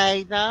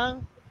HNI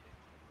ng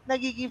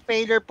nagiging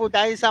failure po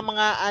dahil sa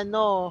mga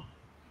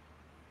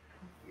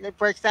like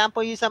for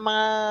example yung sa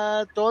mga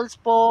trolls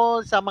po,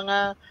 sa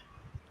mga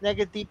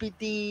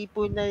negativity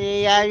po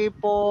nangyayari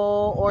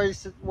po or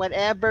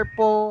whatever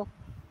po,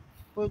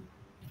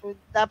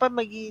 dapat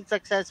maging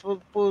successful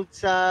po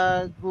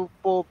sa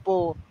grupo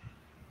po,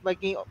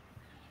 maging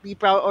be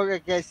proud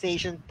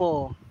organization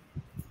po.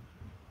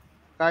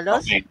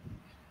 Carlos? Okay.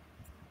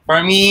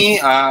 For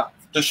me,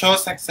 to show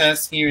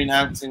success here in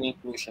Hands in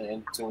Inclusion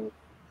and to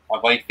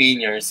avoid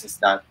failures is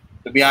that,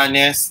 to be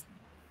honest,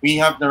 we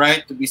have the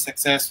right to be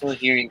successful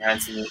here in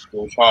Hands in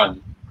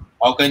Inclusion.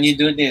 How can you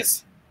do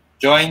this?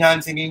 Join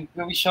Hands in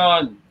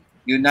Inclusion.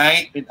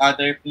 Unite with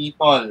other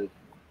people.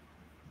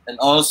 And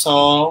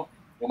also,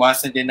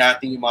 iwasan din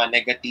natin yung mga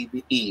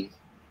negativity.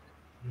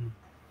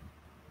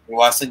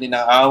 Iwasan din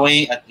ang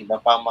away at iba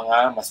pang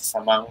mga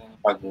masasamang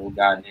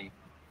pag-uugali.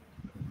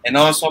 And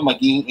also,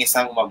 maging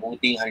isang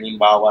mabuting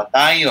halimbawa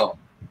tayo.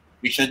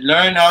 We should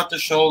learn how to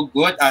show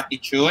good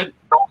attitude,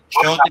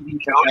 show to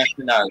be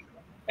professional,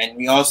 and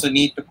we also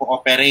need to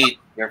cooperate.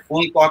 Your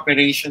full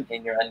cooperation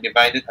and your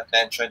undivided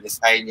attention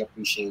is highly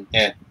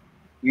appreciated.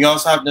 We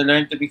also have to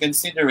learn to be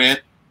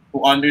considerate,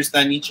 to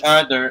understand each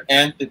other,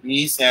 and to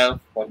be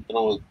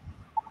self-controlled.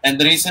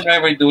 And the reason why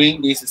we're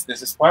doing this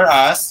is for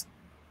us,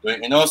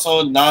 and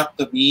also not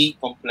to be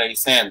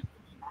complacent.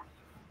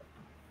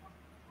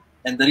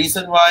 And the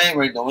reason why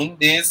we're doing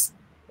this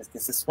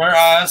is for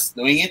us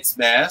doing its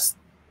best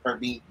for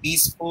being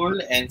peaceful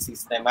and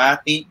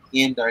systematic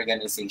in the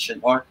organization.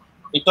 Or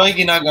ito ay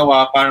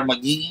ginagawa para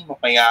magiging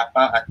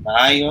mapayapa at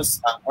maayos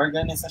ang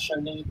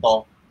organisasyon na ito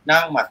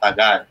ng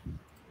matagal.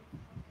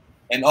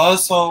 And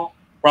also,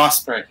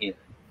 prosper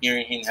here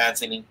in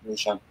Hands in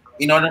Inclusion,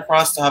 in order for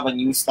us to have a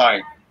new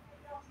start.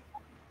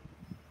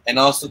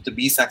 And also to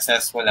be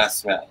successful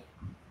as well.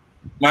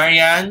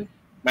 Mariane,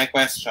 my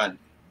question.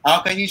 How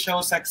can you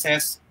show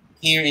success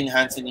here in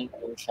Hands in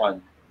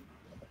Inclusion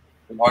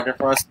in order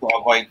for us to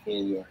avoid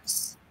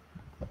failures?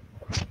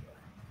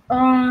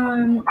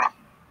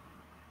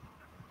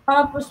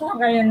 Tapos na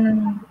kaya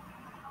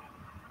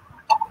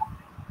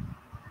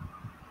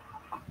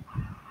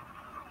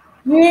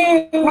we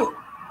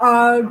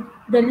are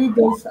the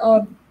leaders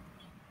of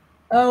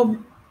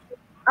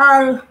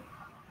our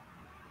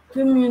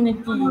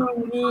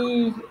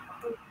community.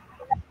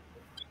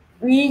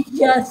 We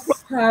just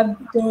have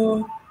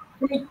to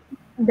take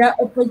the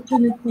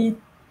opportunity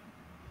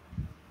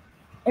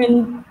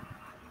and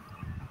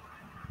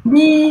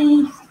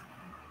be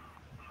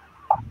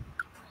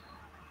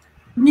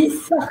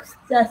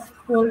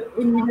successful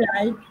in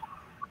life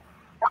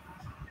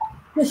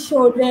to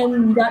show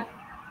them that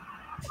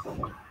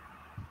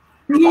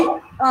we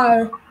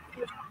are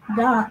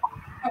the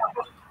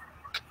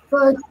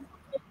first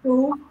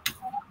to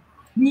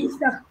be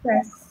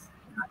success.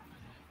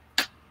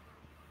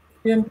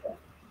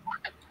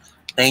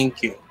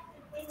 Thank you.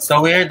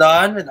 So we're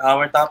done with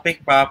our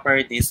topic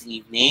proper this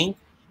evening.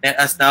 Let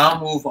us now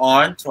move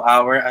on to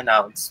our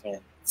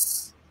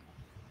announcements.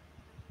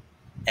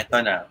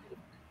 Ito na.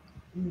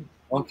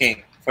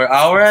 Okay. For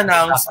our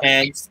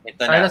announcements,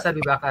 ito na. Carlos, I'll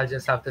be back. I'll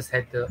just have to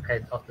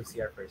head off to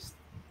CR first.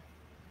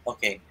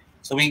 Okay.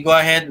 So we go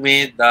ahead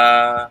with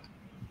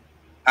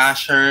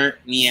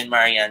Asher, me, and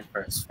Mariane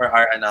first for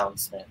our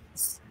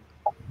announcements.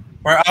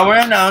 For our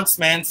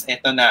announcements,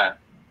 ito na.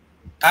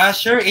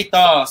 Asher,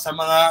 ito, sa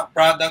mga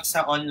products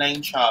sa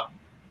online shop.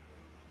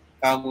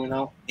 Ikaw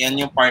muna, yan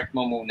yung part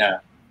mo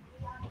muna.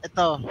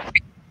 Ito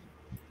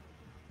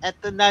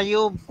na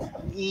yung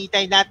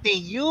itay natin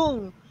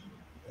yung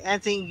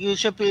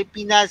Inclusion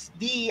Pilipinas,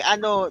 the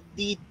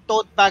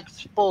tote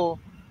bags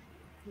po.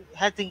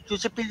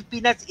 Inclusion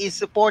Pilipinas is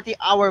supporting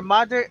our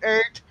Mother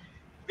Earth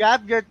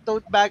Grab your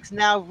tote bags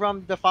now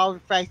from the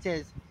following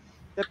prices.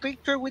 The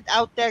picture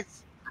without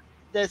text,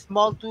 the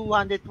small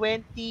 220,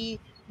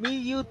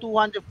 medium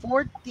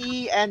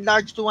 240, and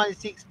large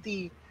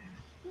 260.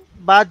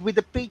 But with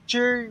the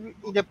picture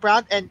in the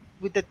front and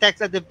with the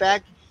text at the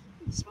back,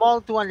 small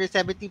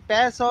 270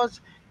 pesos,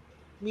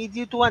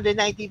 medium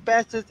 290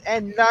 pesos,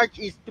 and large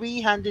is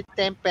 310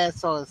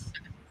 pesos.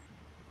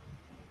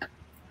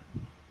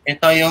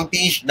 Ito yung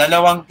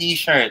dalawang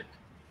t-shirt.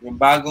 Yung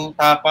bagong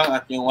tapang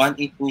at yung One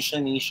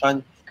Inclusion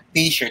Nation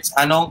t-shirts.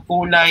 Anong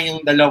kulay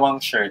yung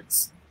dalawang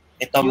shirts?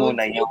 Ito Yun.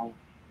 muna, yung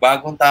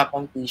bagong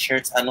tapang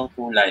t-shirts, anong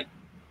kulay?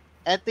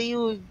 Ito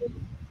yung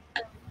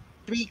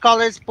three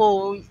colors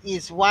po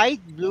is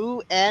white,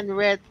 blue, and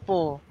red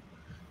po.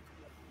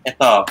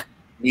 Ito,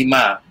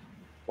 5.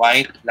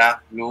 White, black,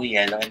 blue,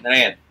 yellow, and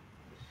red.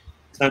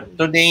 So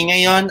today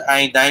ngayon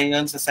ay dahil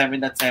yun sa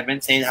 7.7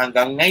 sale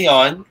hanggang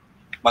ngayon,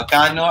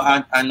 magkano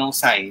at anong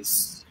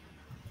size?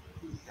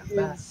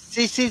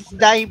 This is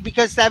dahil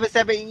because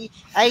 7.7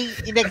 ay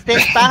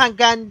in-extend pa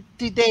hanggang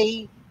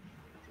today.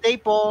 Today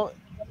po,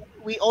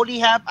 we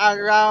only have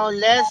around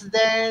less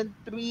than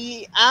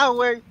 3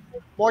 hours,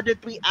 more than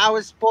 3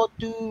 hours po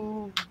to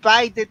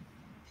buy the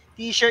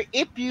t-shirt.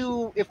 If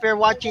you're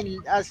watching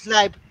us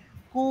live,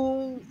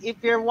 if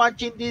you're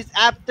watching this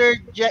after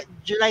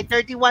July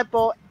 31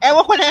 po,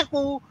 ewan ko na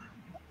kung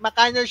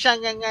makano siya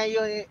nga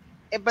ngayon.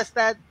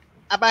 Basta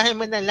abahin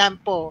mo na lang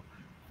po.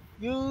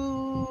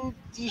 Yung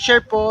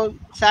t-shirt po,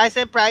 size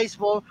and price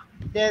po,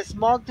 the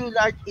small to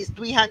large is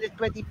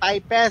 325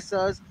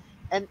 pesos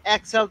and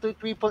XL to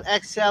triple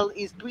XL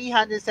is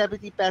 370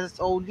 pesos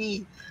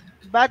only.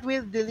 But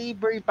with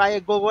delivery via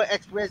Google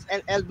Express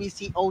and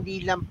LBC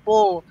only lang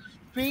po.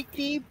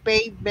 Strictly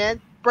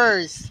payment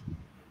first.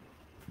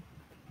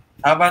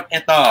 How about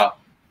ito?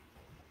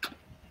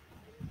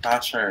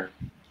 Asher.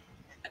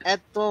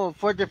 Eto,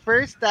 for the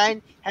first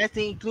time, has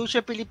the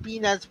Inclusion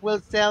Pilipinas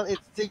will sell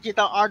its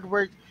digital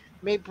artwork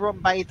made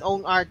by its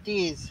own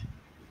artists.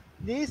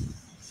 This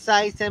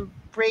size and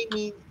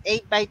framing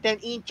 8 by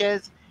 10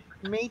 inches,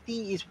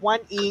 mating is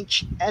 1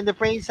 inch, and the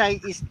frame size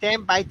is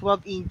 10 by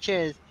 12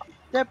 inches.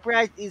 The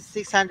price is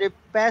 600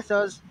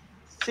 pesos,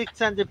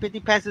 650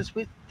 pesos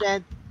with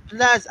rent,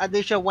 plus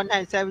additional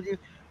 175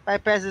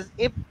 pesos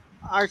if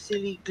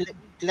RCD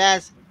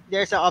glass.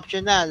 There's an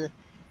optional.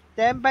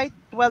 10 by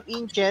 12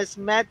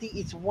 inches, matte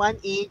is 1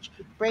 inch,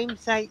 frame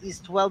size is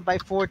 12 by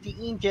 40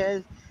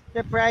 inches, the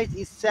price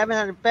is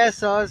 700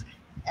 pesos,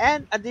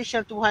 and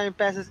additional 200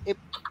 pesos if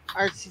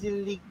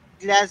RCD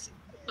glass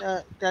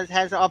that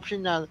has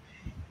optional.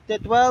 The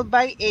 12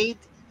 by 8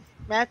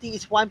 matte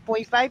is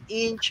 1.5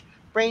 inch,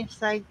 frame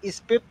size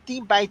is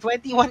 15 by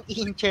 21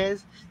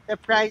 inches, the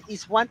price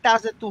is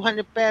 1,200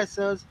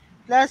 pesos,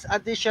 plus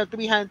additional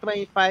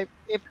 325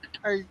 if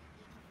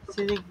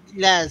RCD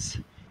glass.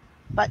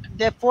 But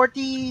the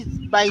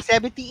 40 by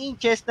 70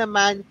 inches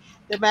naman,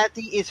 the matte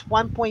is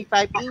 1.5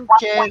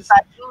 inches,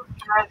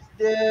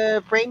 the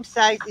frame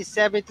size is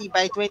 70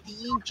 by 20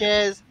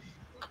 inches,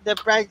 the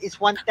price is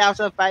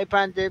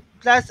 1,500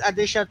 plus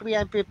additional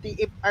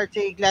 350 if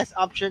RTA glass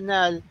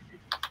optional.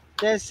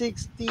 The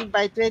 16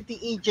 by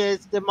 20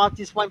 inches, the mount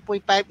is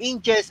 1.5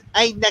 inches.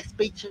 Ay, next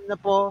page na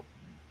po.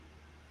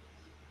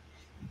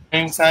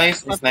 Frame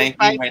size is 19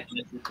 1.5 by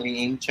 23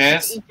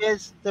 inches.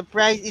 The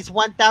price is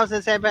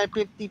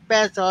 1,750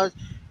 pesos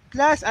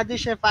plus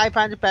additional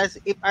 500 pesos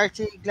if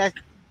RTA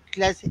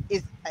glass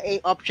is a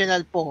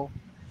optional po.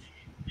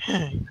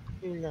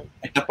 Yun lang.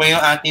 Ito po yung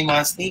ating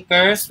mga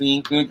stickers.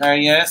 We include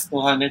areas,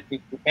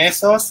 250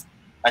 pesos.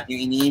 At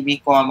yung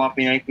iniibig ko ang mga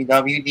Pinoy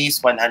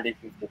PWDs,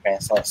 150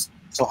 pesos.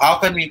 So how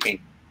can we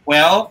pay?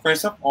 Well,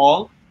 first of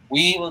all,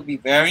 we will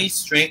be very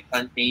strict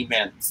on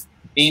payments.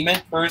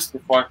 Payment first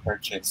before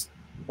purchase.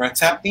 We're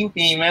accepting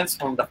payments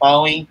from the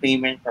following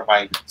payment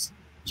providers.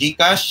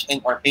 GCash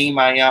and or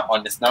PayMaya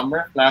on this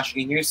number flash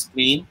in your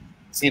screen,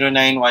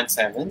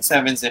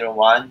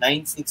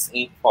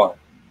 0917-701-9684.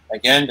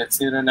 Again, that's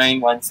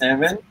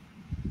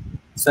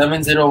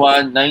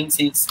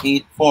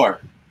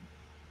 0917-701-9684.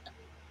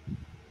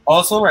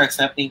 Also, we're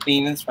accepting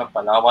payments from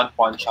Palawan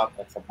Pawn Shop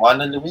at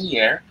Cebuana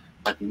Lumiere,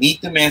 but you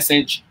need to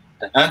message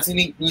the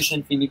HNI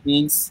Inclusion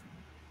Philippines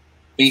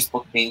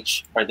Facebook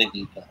page for the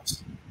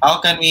details. How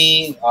can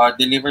we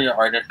deliver your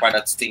ordered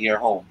products to your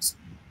homes?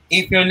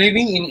 If you're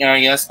living in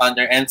areas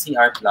under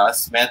NCR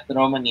Plus,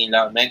 Metro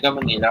Manila, Mega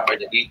Manila, or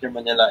the Greater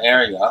Manila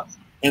area,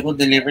 it will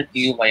deliver to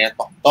you via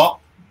TokTok,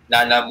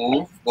 Lala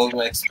Move, Go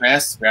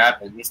Express,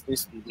 Grab, and Mr.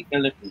 Speedy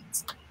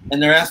Philippines. And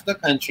the rest of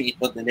the country,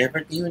 it will deliver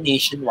to you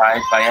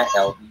nationwide via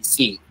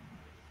LBC.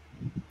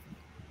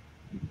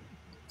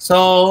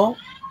 So,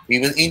 we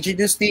will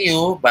introduce to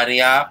you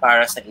Barya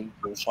para sa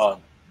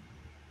Inclusion.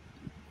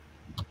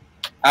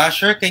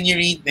 Asher, can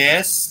you read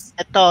this?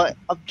 Ito,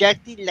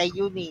 Objective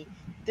Layuni.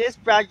 This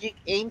project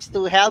aims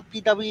to help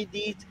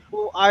PWDs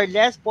who are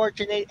less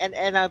fortunate and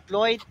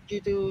unemployed due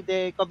to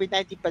the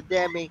COVID-19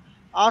 pandemic.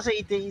 Also,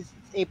 it is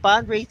a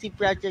fundraising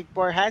project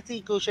for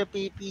HNI Inclusion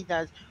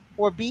Pilipinas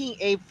for being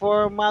a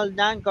formal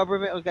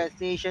non-government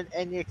organization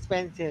and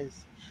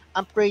expenses.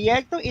 Ang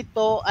proyektong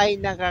ito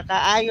ay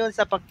nakakaayon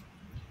sa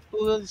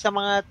pagtulong sa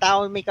mga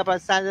tao may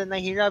kapansanan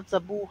na hirap sa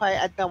buhay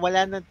at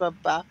nawalan ng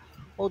trabaho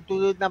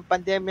dulot ng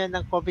pandemya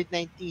ng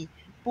COVID-19.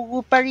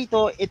 Bukod pa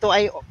rito, ito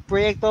ay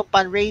proyekto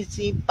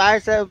fundraising para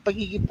sa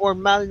pagiging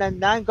formal na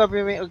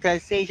non-government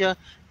organization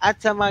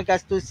at sa mga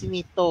gastusin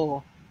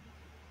nito.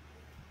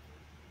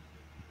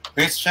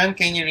 Christian,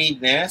 can you read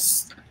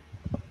this,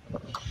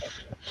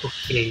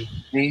 Okay.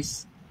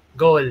 please?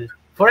 Goal.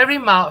 For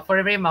every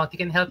amount, you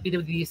can help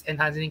PWDs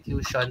enhance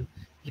inclusion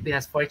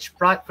Pilipinas for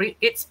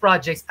its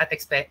projects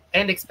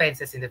and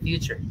expenses in the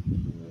future.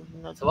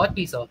 So, what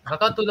piso,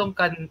 makakatulong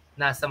ka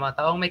na sa mga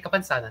taong may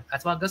kapansanan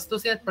at sa mga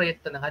gastusin at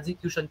proyekto ng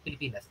Inclusion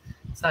Pilipinas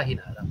sa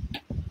hinaharap.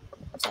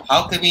 So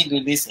how can we do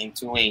this in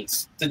 2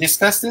 ways? To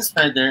discuss this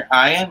further,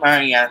 I and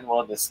Mariane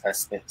will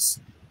discuss this.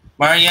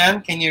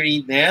 Mariane, can you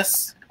read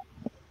this,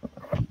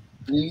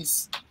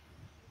 please?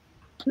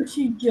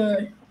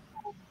 Procedure.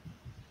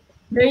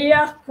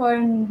 Rhea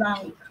Coin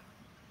Bank.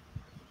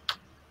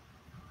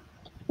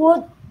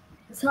 Put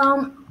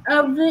some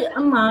every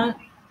amount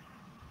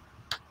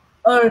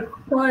or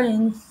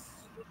coins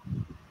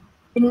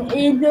in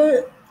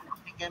either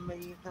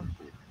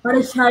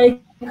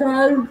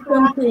recycled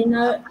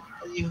container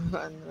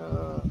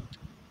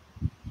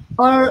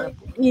or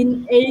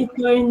in a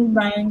coin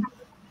bank.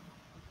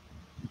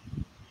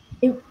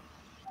 If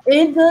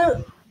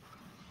either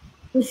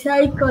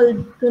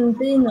recycled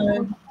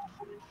container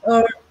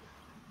or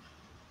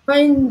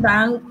coin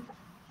bank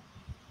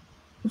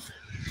is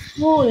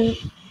full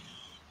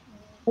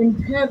and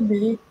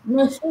heavy,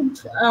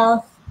 message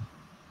us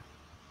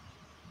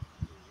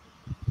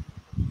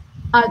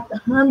at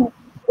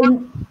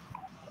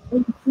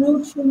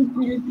Inclusion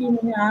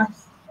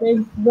Pilipinas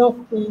Facebook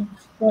page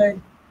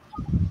for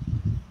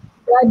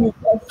Radyo.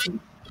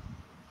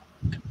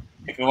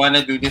 If you want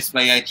to do this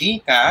via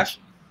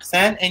GCash,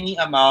 send any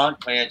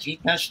amount via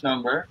GCash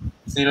number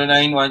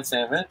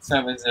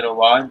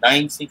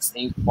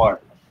 0917-701-9684.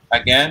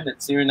 Again,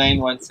 that's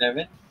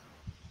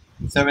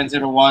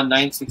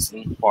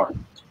 0917-701-9684.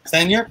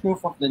 Send your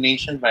proof of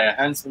donation via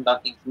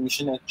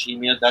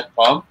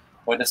hansen.inclusion@gmail.com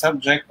for the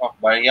subject of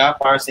Barya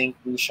Parsa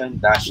Inclusion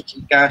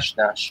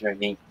 -Gcash your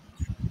name.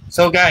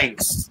 So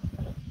guys,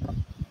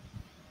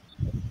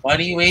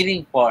 what are you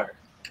waiting for?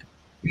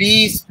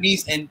 Please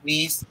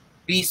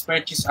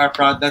purchase our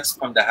products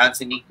from the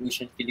Hansen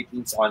Inclusion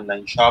Philippines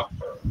online shop,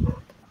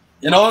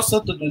 and also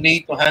to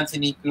donate to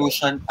Hansen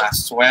Inclusion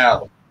as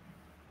well.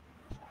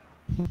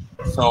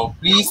 So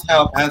please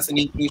help Hansen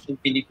Inclusion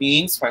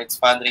Philippines for its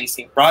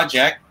fundraising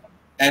project,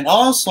 and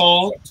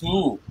also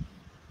to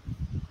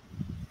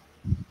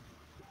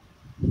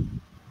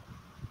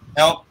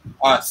help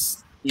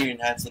us here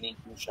in Hansen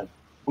Inclusion.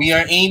 We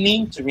are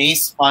aiming to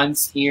raise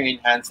funds here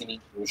in Hansen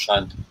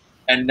Inclusion,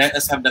 and let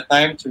us have the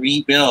time to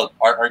rebuild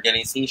our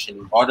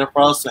organization in order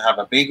for us to have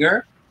a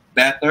bigger,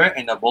 better,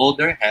 and a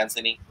bolder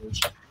Hansen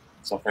Inclusion.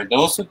 So for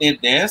those who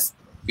did this,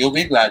 you'll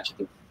be glad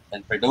to do.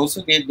 And for those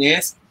who did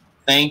this,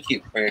 thank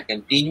you for your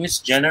continuous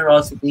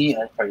generosity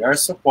and for your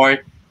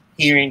support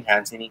here in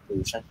Hansen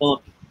Inclusion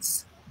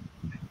Philippines.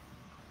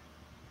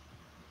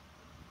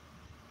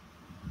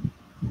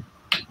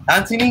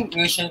 Hansen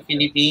Inclusion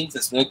Philippines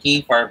is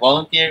looking for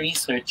volunteer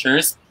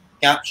researchers,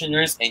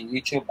 captioners, and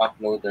YouTube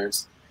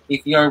uploaders.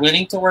 If you are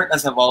willing to work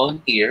as a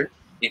volunteer,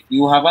 if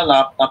you have a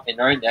laptop and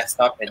or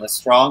desktop and a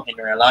strong and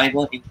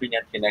reliable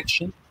internet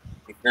connection,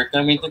 if you're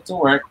committed to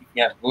work, if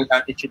you have good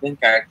attitude and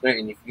character,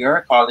 and if you're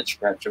a college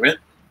graduate,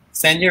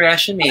 send your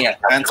resume at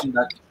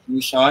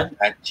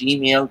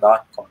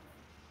hansen.inclusion@gmail.com.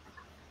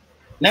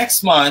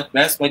 Next month,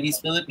 Best Buddies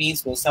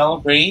Philippines will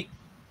celebrate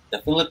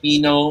the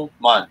Filipino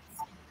Month.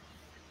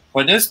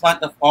 For this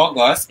month of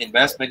August, in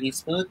Best Buddies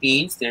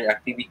Philippines, their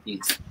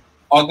activities.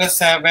 August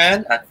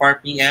 7 at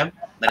 4 p.m.,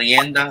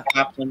 Meriendang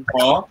Hapon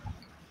po.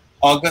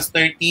 August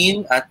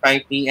 13 at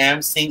 5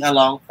 p.m., Sing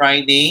Along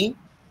Friday.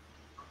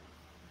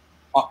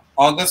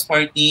 August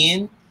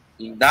 14,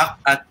 Indak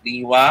at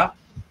Diwa.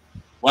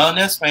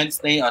 Wellness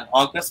Wednesday on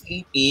August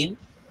 18.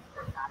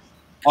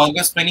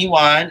 August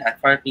 21 at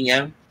 4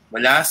 p.m.,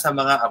 Mula sa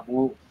mga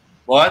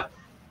abubot.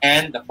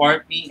 And the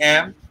 4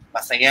 p.m.,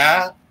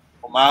 Masaya,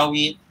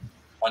 Umawit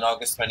on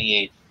August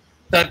 28.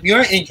 So if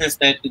you're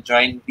interested to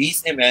join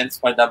these events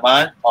for the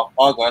month of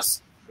August,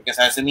 because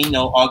as we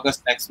know,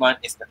 August next month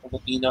is the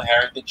Filipino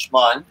Heritage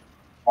Month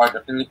or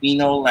the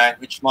Filipino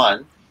Language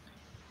Month,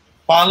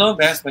 follow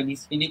Best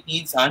Buddies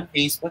Philippines on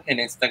Facebook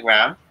and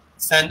Instagram,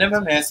 send them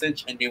a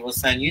message, and they will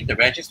send you the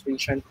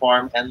registration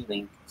form and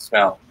link as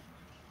well.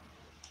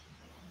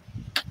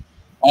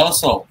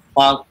 Also,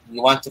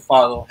 you want to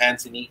follow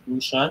Hansen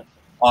Inclusion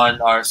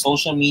on our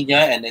social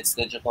media and its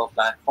digital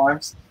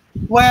platforms?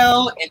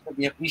 Well, it would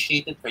be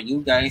appreciated for you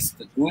guys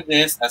to do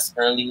this as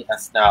early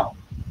as now.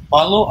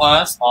 Follow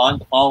us on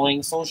the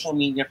following social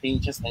media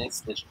pages and its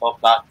digital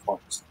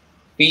platforms.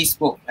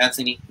 Facebook,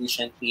 Hansen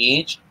Inclusion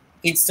PH,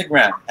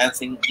 Instagram,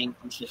 Hansen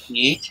Inclusion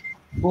PH,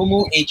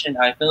 Kumu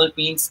HNI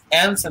Philippines,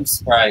 and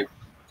subscribe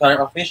to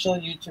our official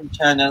YouTube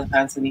channel,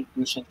 Hansen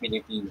Inclusion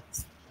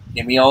Pilipinas.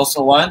 You may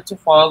also want to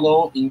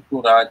follow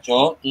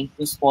InkluRadyo,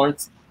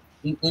 InkluSports,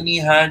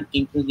 InkluNihan,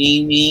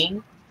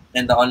 InkluGaming,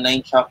 and the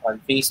online shop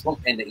on Facebook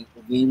and the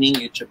InkluGaming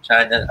YouTube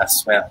channel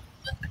as well.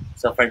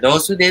 So for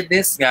those who did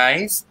this,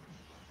 guys,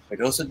 for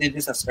those who did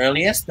this as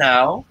early as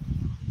now,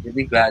 you'll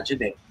be glad you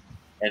did.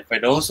 And for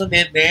those who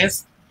did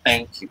this,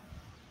 thank you.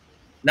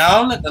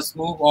 Now let us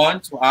move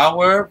on to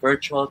our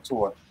virtual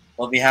tour.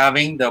 We'll be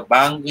having the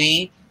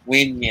Bangui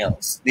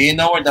Windmills. Do you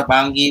know where the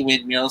Bangui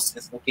Windmills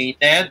is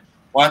located?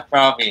 What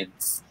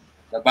province?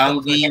 The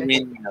Bangui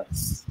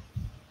Windmills.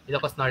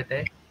 Ilocos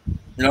Norte.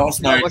 Ilocos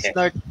Ilocos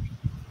Norte.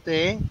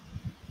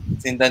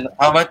 Norte.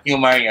 How about you,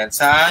 Marian?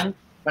 Saan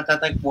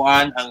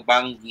matatagpuan ang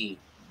Bangui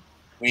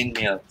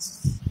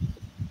Windmills?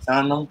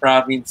 Sa anong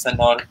province sa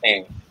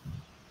Norte?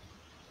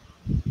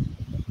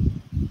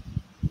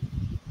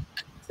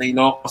 Sa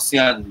Ilocos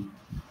yan.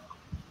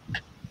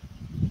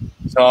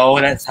 So,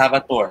 let's have a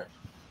tour.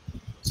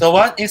 So,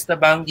 what is the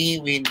Bangui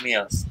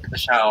Windmills? Ito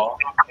siya, oh.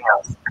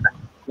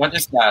 What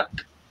is that?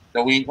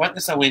 What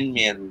is a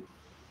windmill?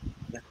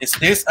 Is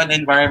this an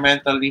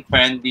environmentally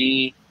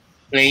friendly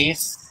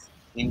place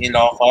in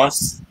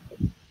Ilocos?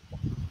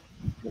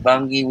 The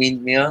Bangui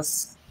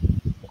Windmills?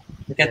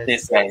 Look at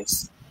this,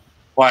 guys.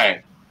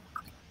 Why?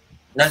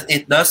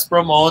 It does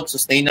promote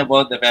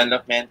sustainable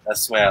development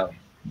as well.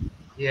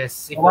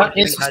 Yes. What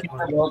is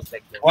sustainable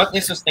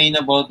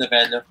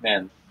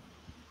development?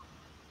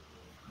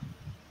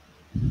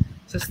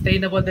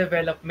 Sustainable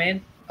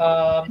development,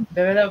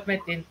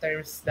 development in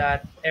terms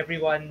that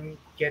everyone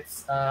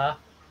gets an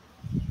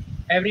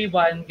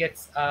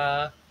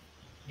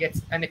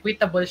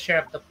equitable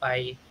share of the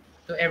pie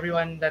to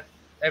everyone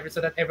so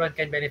that everyone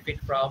can benefit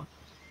from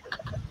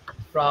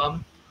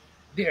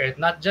the earth,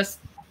 not just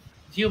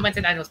humans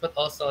and animals, but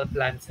also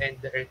plants and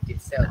the earth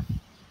itself.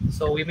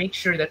 So we make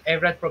sure that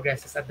everyone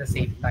progresses at the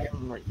same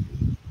time.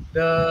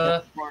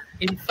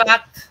 In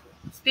fact,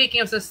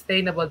 speaking of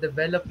sustainable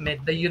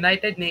development, the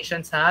United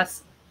Nations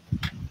has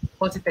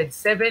posited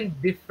 17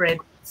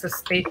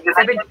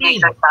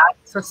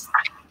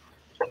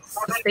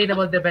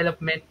 sustainable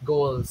development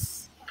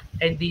goals,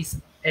 and these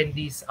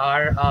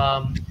are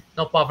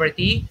no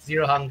poverty,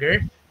 zero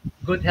hunger,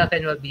 good health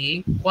and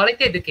well-being,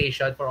 quality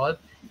education for all,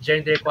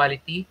 gender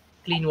equality,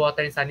 clean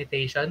water and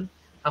sanitation,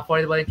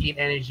 affordable and clean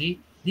energy,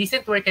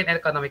 decent work and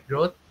economic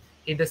growth,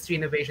 industry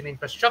innovation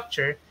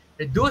infrastructure,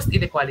 reduced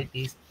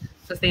inequalities,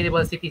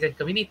 sustainable cities and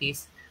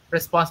communities,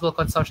 responsible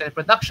consumption and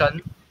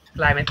production,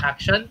 climate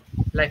action,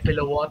 life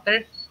below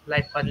water,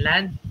 life on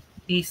land,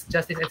 peace,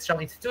 justice, and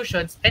strong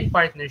institutions, and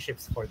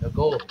partnerships for the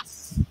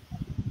goals.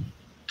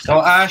 So,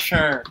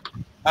 Asher,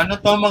 ano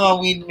to mga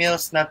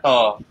windmills na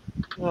to?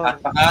 At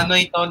paano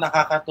ito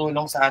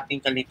nakakatulong sa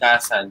ating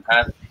kalikasan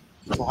at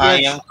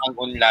suhayang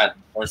pag-unlad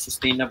or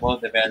sustainable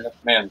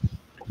development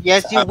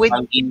sa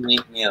ating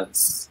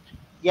windmills?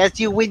 Yes,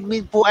 yung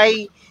windmill po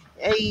ay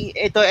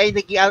ito ay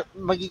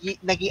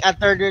naging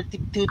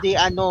alternative to the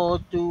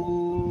to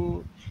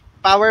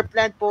power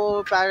plant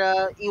po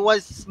para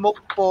iwas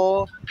smoke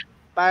po,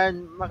 para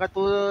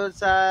makatulong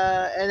sa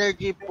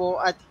energy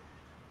po, at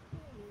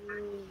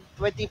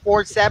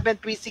 24/7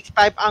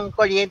 365 ang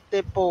kuryente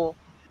po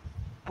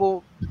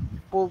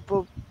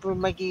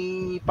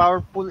maging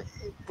powerful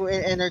po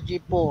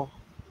energy po.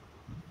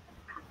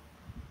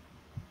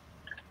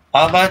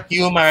 How about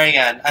you,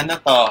 Marian? Ano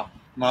to?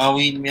 Mga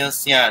windmills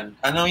yan.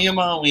 Ano yung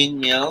mga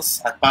windmills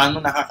at paano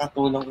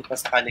nakakatulong ito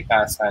sa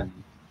kalikasan?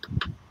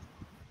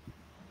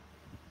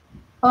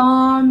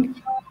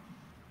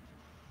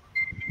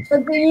 Sa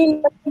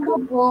tingin ko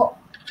po,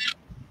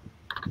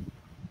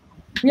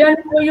 yan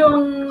po yung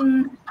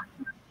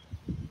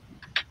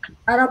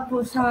para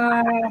po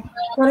sa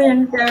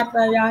kuryente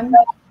ata yan.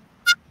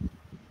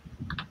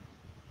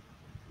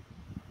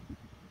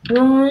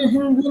 Yung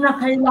hindi na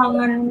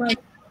kailangan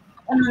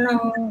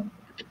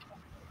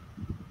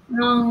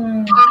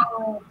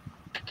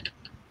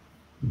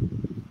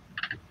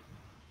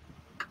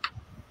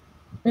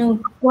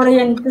yung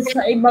kuryente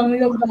sa ibang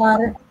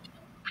lugar.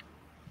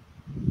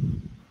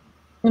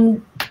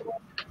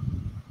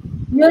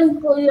 Yun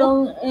po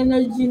yung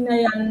energy na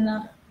yan na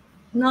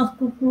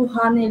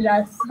nakukuha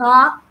nila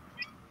sa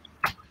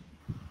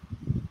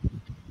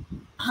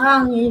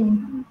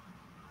hangin.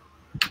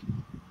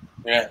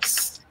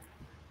 Yes.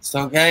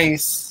 So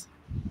guys,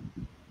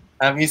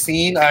 have you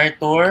seen our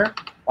tour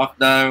of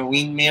the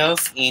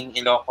windmills in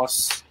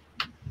Ilocos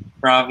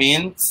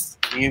province?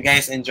 Do you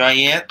guys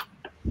enjoy it?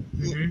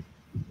 Mm-hmm.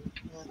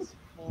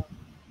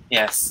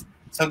 Yes.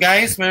 So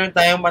guys, meron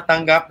tayong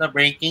matanggap na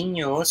breaking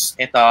news.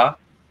 Ito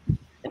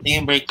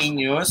yung breaking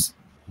news.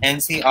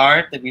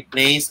 NCR to be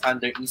placed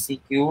under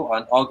ECQ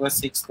on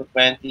August 6 to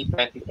 20,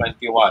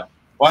 2021.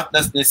 What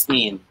does this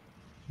mean?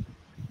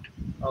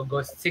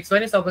 August 6.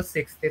 When is August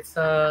 6th? It's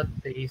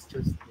today's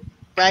Tuesday.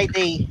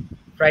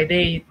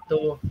 Friday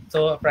so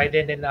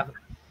Friday and then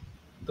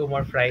 2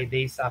 more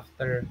Fridays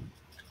after.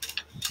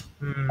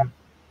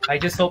 I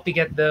just hope we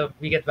get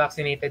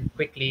vaccinated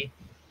quickly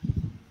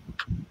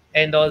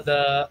and all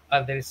the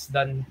others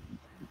done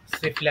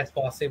swiftly as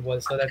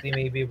possible, so that we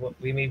may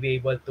be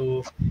able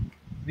to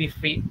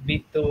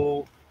be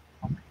to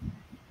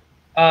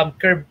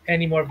curb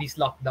any more of these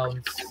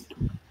lockdowns.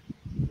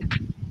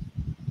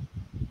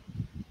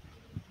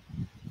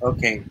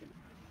 Okay.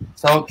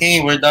 So,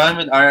 okay, we're done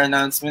with our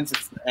announcements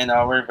and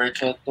our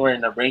virtual tour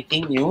and the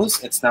breaking news.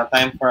 It's now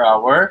time for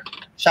our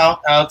shout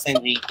outs and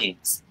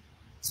greetings.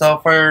 So,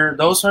 for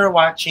those who are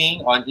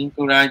watching on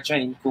InkluRadyo,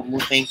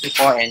 Inklumu, thank you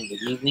po and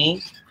good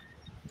evening.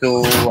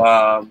 To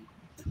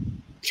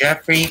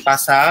Jeffrey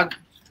Pasag,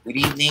 good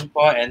evening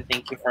po and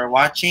thank you for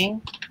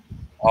watching.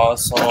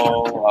 Also,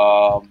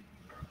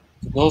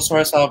 to those who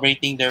are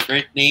celebrating their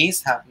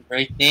birthdays, happy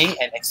birthday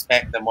and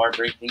expect the more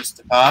birthdays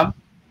to come.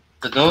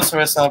 To those who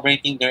are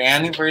celebrating their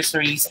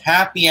anniversaries,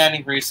 happy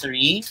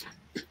anniversary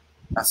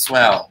as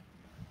well.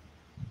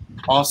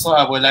 Also,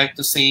 I would like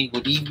to say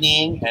good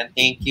evening and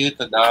thank you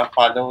to the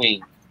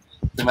following.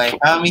 To my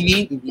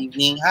family, good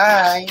evening,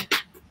 hi.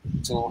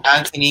 To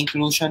HNI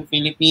Inclusion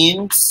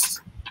Philippines,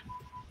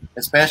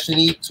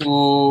 especially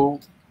to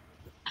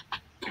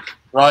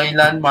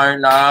Roylan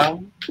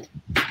Marlang,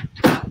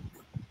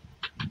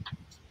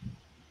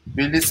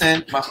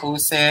 Millicent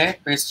Mahuse,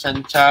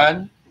 Christian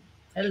Chan,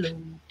 Hello.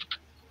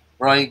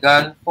 Roy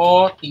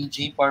Galpo,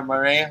 TG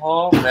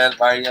Pormarejo, Mel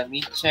Barria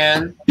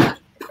Mitchell,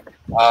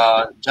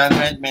 John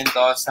Red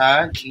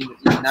Mendoza, Gino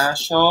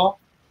Ignacio,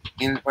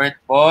 Gilbert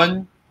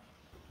Bon,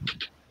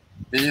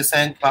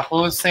 Vincent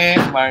Mahuse,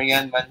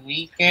 Mariane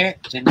Manrique,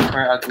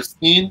 Jennifer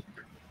Agustin,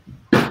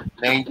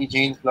 Lady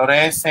Jane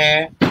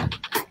Florese,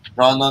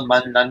 Ronald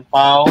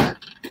Manlanpao,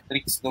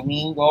 Trix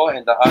Domingo,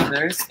 and the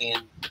others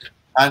in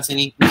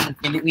HNI Inclusion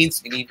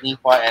Philippines. Good evening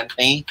po and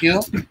thank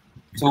you.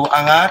 To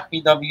Angat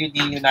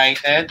PWD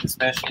United,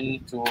 especially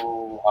to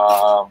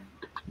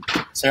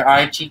Sir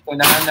Archie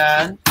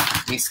Cunanan,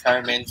 Miss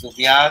Carmen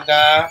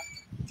Zubiaga,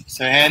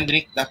 Sir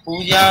Hendrik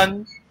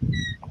Dapuyan,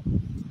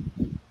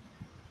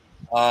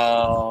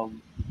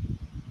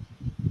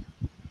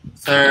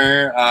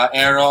 Sir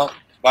Ero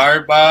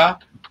Barba,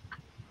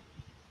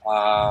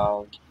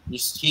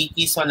 Miss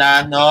Chiki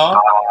Solano,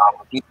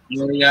 Miss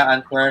Gloria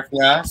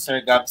Antwerpia,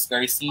 Sir Gabs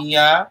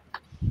Garcia,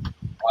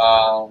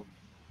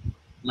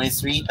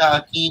 Miss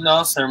Rita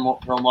Aquino, Sir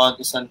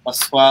Romualdo San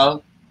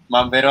Pascual,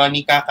 Ma'am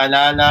Veronica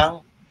Calalang,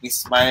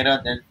 Miss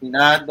Myra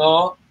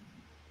Delfinado,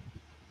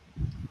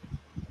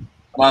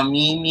 Ma'am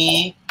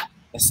Mimi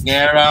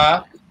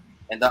Esguera,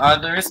 and the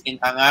others in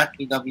Angat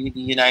PWD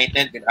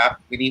United.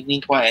 Good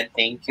evening po and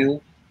thank you.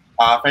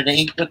 For the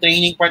Inclu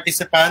training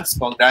participants,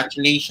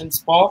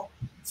 congratulations po.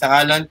 Sa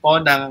ngalan po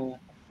ng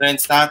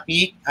Friends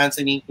Topic,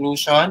 HNI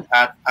Inclusion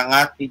at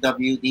Angat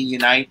PWD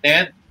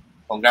United,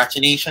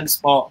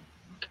 congratulations po.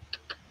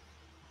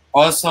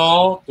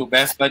 Also, to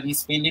Best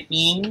Buddies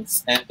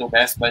Philippines and to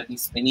Best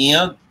Buddies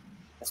Pinil,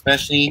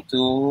 especially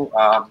to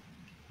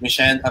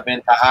Michelle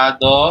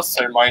Aventado,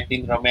 Sir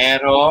Martin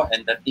Romero,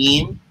 and the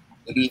team.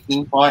 Good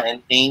evening po and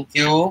thank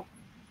you.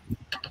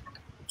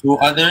 To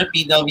other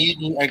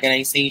PWD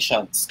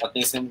organizations,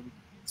 Autism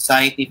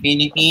Society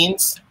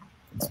Philippines,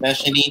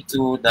 especially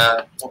to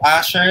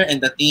Asher and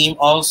the team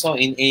also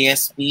in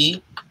ASP.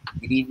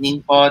 Good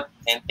evening po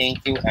and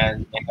thank you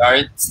and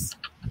regards.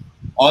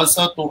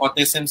 Also to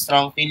Autism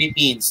Strong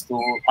Philippines, to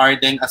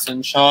Arden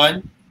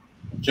Asuncion,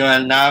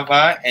 Joel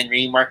Nava, and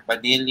Raymark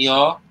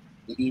Badillo.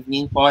 Good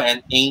evening po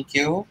and thank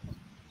you.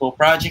 To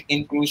Project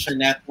Inclusion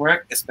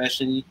Network,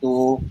 especially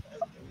to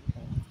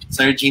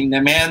Sir Jim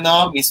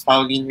Nemeno, Miss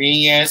Pauline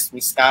Reyes,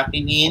 Miss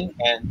Kathleen,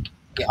 and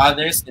the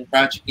others in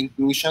Project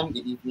Inclusion.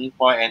 Good evening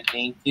po and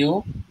thank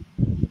you.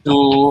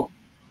 To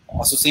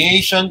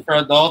Association for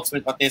Adults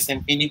with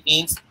Autism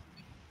Philippines,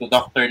 to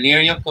Dr.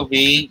 Lirio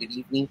Covey, good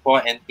evening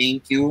po and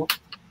thank you.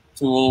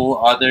 To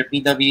other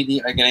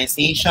PWD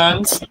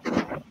organizations,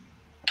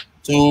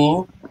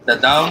 to the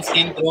Down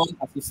Syndrome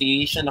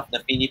Association of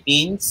the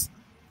Philippines,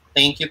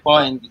 thank you po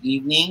and good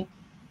evening.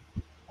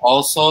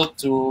 Also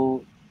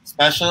to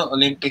Special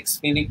Olympics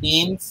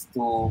Philippines,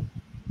 to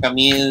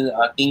Camille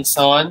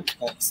Kingson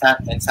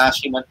and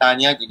Sashi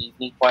Montana, good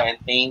evening po and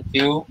thank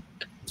you.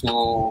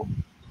 To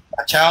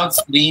A Child's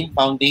Dream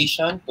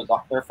Foundation, to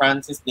Dr.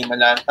 Francis Di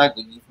Malanta,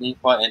 good evening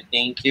po and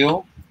thank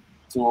you.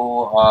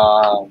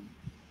 To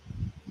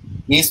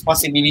Miss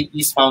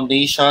Possibilities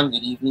Foundation,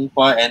 good evening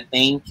po and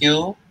thank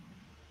you.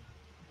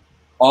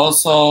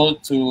 Also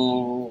to,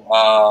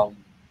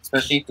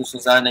 especially to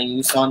Susanna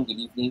Yuson, good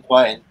evening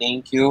po and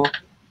thank you.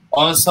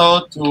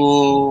 Also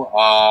to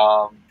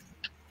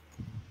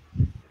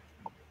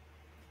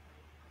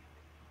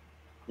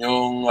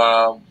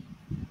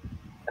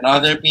and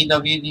other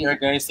PWD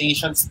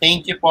organizations,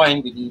 thank you po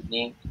and good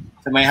evening.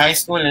 To my high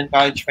school and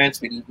college friends,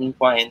 good evening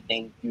po and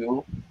thank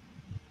you.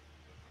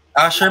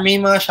 Asher, may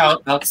mga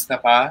shoutouts ka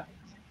pa?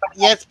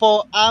 Yes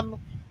po.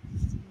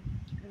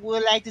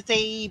 Would like to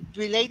say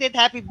belated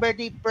happy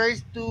birthday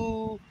first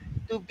to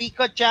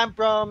Biko Chan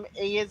from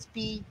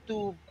ASP,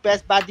 to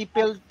Best Buddy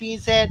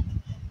Philippines and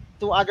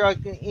to other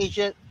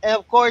organizations. And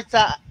of course,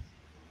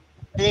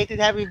 belated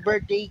happy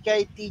birthday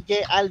kay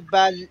TJ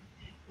Alba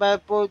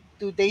po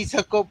 2 days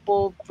ago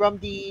po from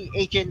the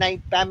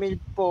HNI family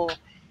po.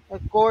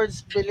 Of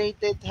course,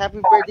 belated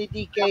happy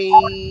birthday kay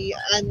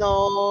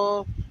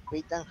ano,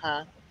 wait lang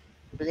ha.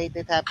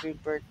 Belated happy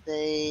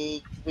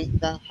birthday. Wait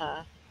lang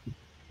ha.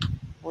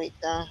 Wait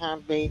lang ha,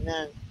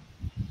 Baynan.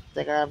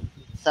 Teka,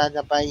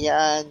 sana ba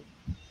yan?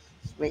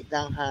 Wait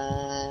lang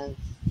ha.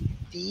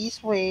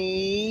 Please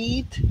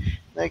wait.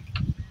 Like,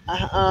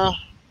 ah, uh,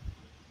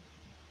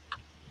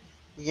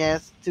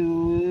 yes,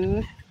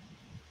 to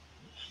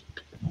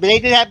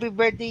belated happy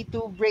birthday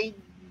to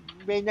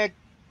Brainerd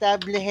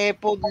Tablehe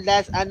po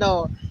last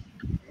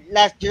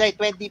July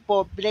 20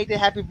 po. Belated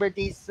happy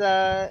birthday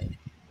sa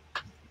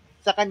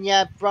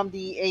kanya from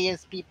the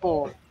ASP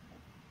po.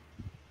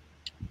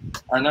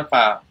 Ano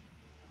pa?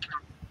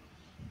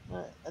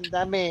 Ang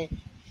dami.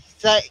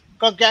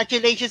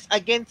 Congratulations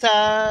again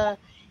sa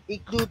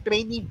Include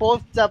training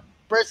po sa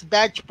first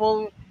batch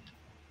po.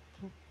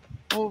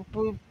 po,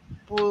 po,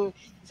 po.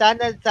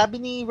 Sana, sabi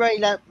ni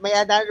Royla, may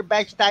another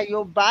batch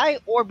tayo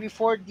by or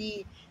before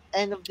the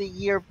end of the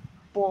year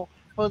po.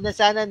 Po na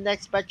sana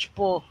next batch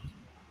po.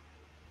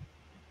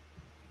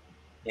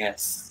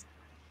 Yes.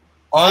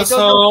 I don't know.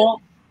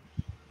 Also,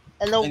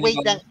 Hello, wait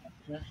lang.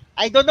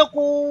 I don't know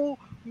kung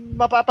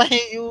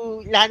mapapanood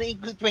yung lahat ng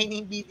Include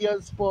training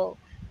videos po.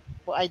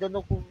 I don't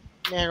know kung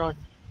meron.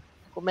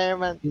 Kung meron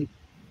man,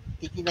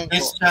 titignan ko.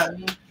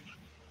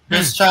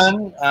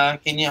 Christian,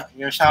 can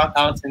your shout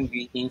outs and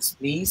greetings,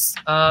 please?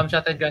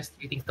 Shout out guys,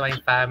 greetings to my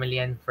family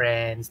and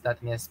friends,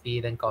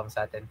 .NSP, then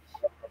Comsat, and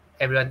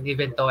everyone.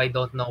 Even though I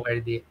don't know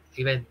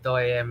even though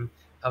I am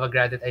of a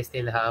graduate, I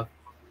still have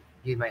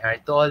you in my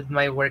heart. To all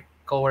my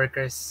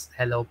coworkers,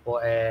 hello po,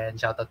 and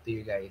shout out to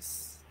you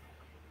guys.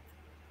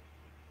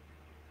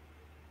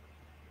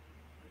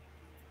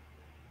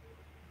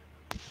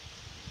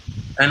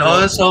 And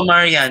also,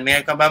 Mariane,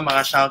 may ka ba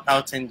mga shout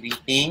outs and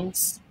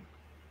greetings?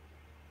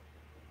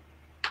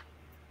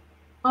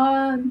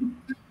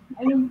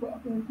 Ayun po.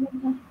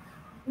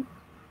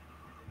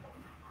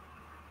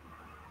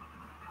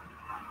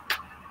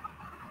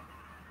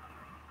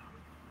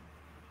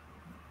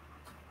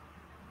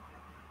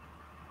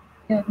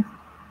 Yan.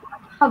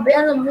 Happy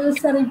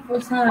anniversary po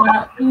sa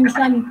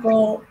insan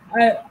ko.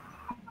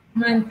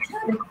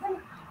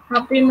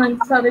 Happy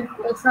mansari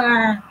po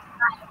sa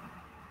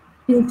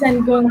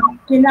insan ko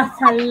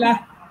kinasal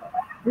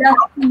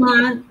last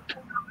month.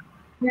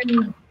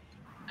 Yan.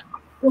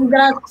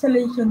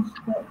 Congratulations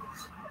po.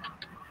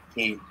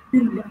 Okay.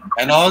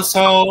 And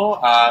also,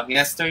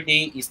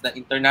 yesterday is the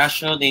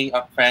International Day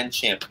of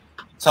Friendship.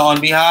 So on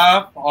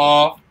behalf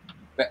of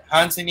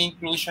HNI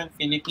Inclusion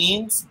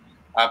Philippines,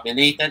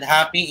 belated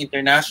Happy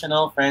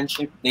International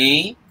Friendship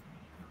Day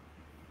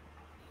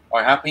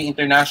or Happy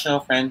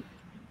International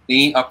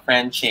Day of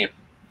Friendship.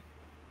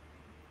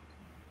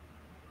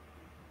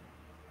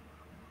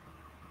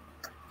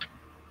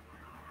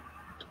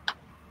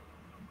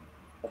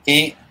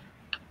 Okay.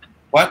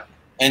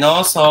 And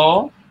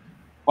also,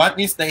 what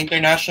is the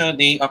International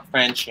Day of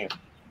Friendship,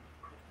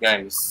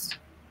 guys?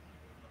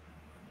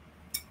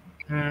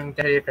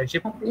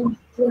 Friendship.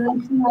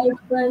 International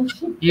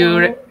friendship.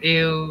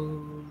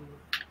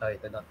 Oh,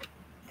 ito na.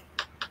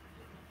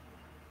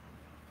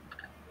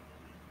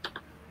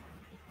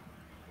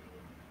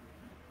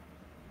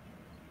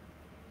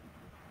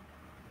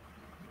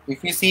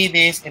 If you see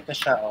this, ito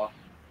siya, oh.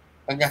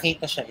 Pag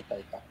nakita siya, ito.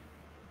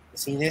 You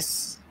see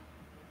this?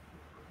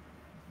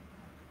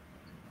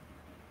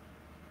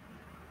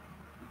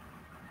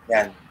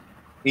 Yan.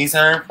 These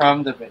are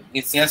from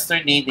it's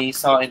yesterday they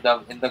saw in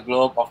the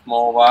globe of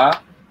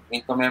MOA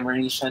in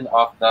commemoration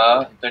of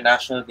the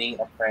International Day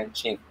of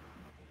Friendship.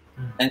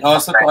 And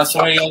also to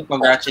Azorian,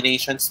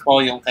 congratulations po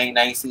yung kay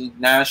Nicey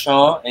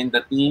Ignacio and the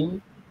team.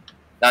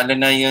 Lalo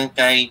na yung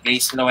kay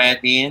Grace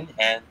Loedin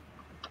and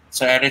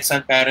Sir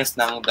Erickson Perez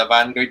ng The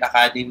Vanguard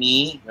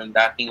Academy, yung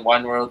dating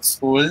One World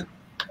School.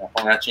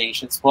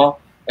 Congratulations po.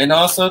 And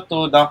also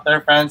to Dr.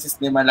 Francis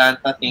de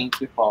Malanta,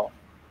 thank you po.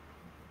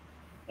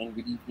 And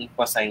good evening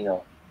po sa inyo.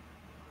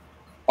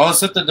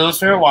 Also to those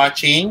who are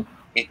watching,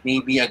 it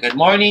may be a good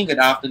morning, good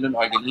afternoon,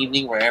 or good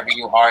evening wherever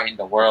you are in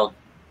the world.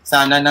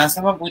 Sana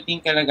nasa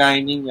mabuting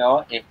kalagayan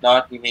ninyo. If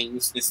not, we may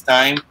use this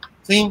time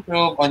to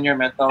improve on your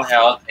mental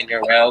health and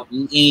your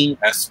well-being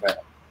as well.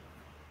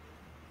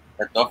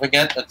 But don't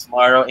forget that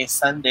tomorrow is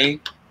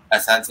Sunday,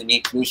 as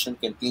HNI Inclusion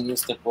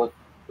continues to put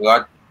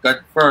God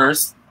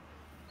first.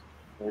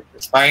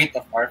 Despite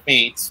of our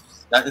faiths,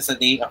 that is a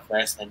day of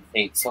rest and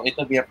faith. So it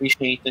will be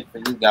appreciated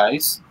for you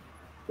guys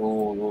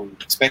to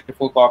expect your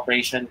full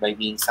cooperation by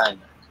being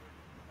silent.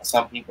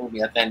 Some people will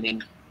be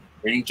attending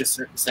religious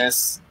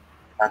services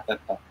at that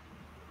time.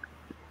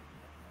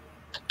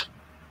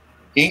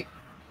 Okay?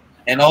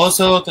 And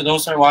also, to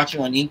those who are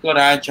watching on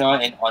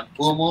InkluRadyo and on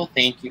Kumu,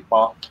 thank you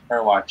for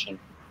watching.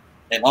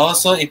 And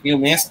also, if you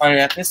missed our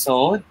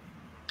episode,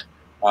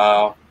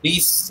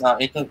 please,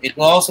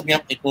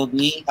 it will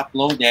be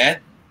uploaded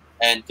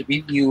and to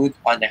be viewed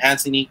on the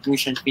HNI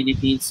Inclusion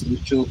Philippines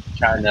YouTube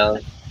channel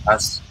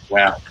as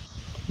well.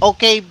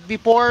 Okay,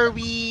 before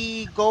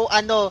we go,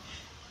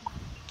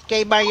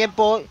 kay Marian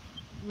po.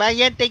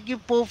 Marian, thank you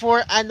po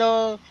for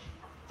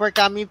for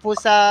coming po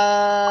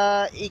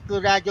sa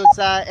InkluRadyo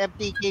sa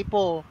MTK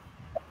po.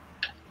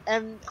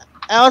 And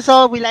I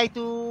also would like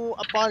to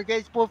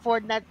apologize po for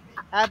not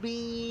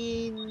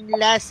having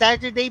last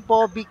Saturday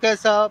po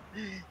because of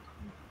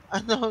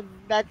ano,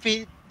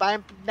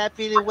 I'm not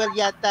feeling well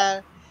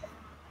yata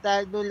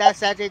no last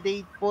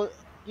Saturday po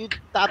yung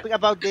topic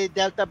about the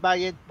Delta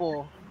variant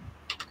po.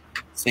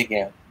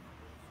 Sige.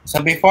 So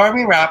before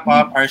we wrap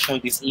up our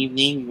show this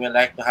evening, we would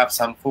like to have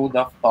some food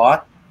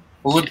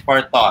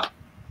for thought,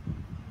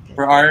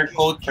 for our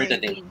quote for the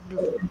day.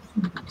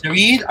 To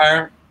read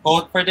our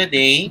quote for the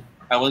day,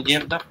 I will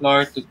give the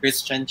floor to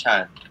Christian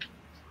Chan.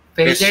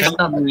 Christian,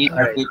 read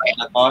our quote for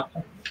the thought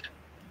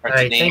for All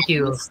right, today. thank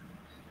you.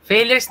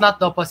 Failure is not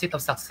the opposite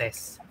of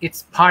success.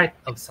 It's part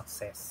of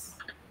success.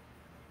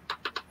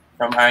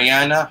 From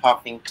Ariana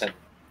Huffington.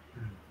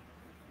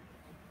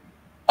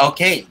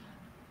 Okay.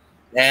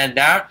 And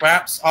that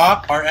wraps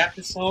up our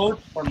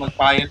episode for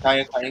Magpayo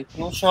tayo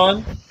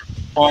Kainklusyon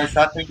for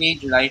Saturday,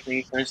 July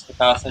 31st,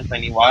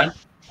 2021.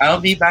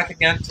 I'll be back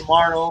again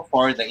tomorrow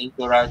for the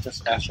InkluRadyo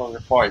special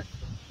report.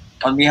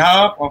 On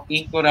behalf of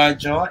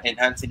InkluRadyo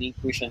and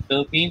Inclusion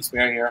Pilipinas, we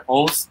are your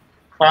hosts,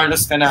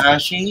 Carlos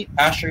Kanahashi,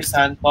 Asher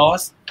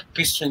Santos,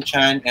 Christian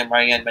Chan, and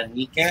Mariane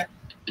Manrique,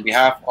 on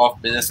behalf of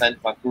Bilisan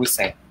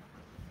Pacuse.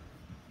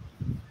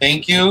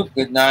 Thank you,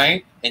 good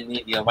night, and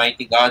may the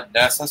Almighty God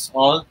bless us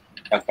all.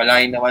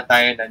 Pagpalain naman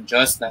tayo ng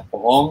Diyos ng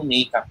buong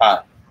may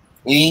kapal.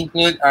 We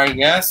include our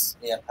guests,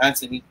 we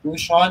enhance in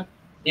inclusion,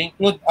 we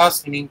include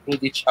us and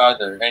include each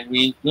other, and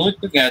we include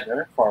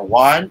together for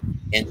one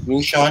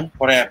inclusion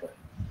forever.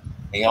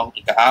 Ngayong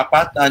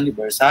ika-4 na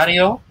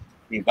anibersaryo,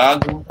 may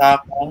bagong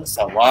tapong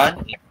sa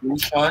One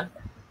Inclusion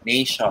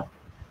Nation.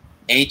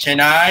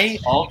 HNI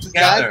all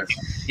together.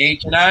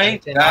 HNI,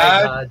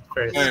 God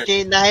first.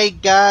 HNI,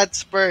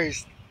 God's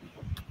first.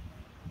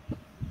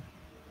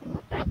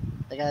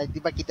 Teka,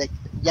 di ba kita?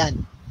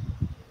 Yan.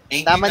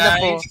 Thank Tama you, na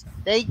po. guys.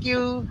 Thank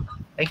you.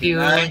 Thank you.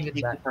 Thank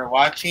you for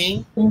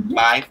watching.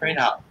 Bye for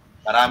now.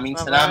 Maraming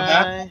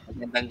salamat.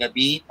 Magandang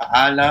gabi.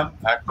 Paalam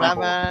at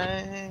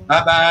Bye-bye.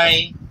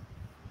 Bye-bye.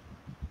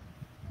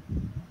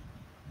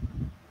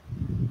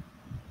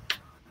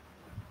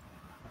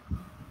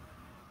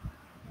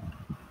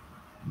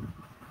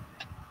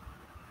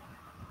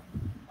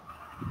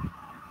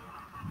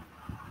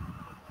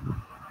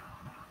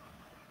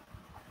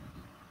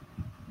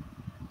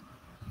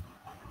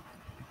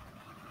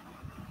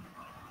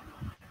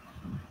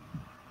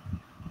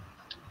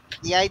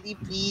 The ID,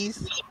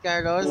 please,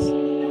 Carlos.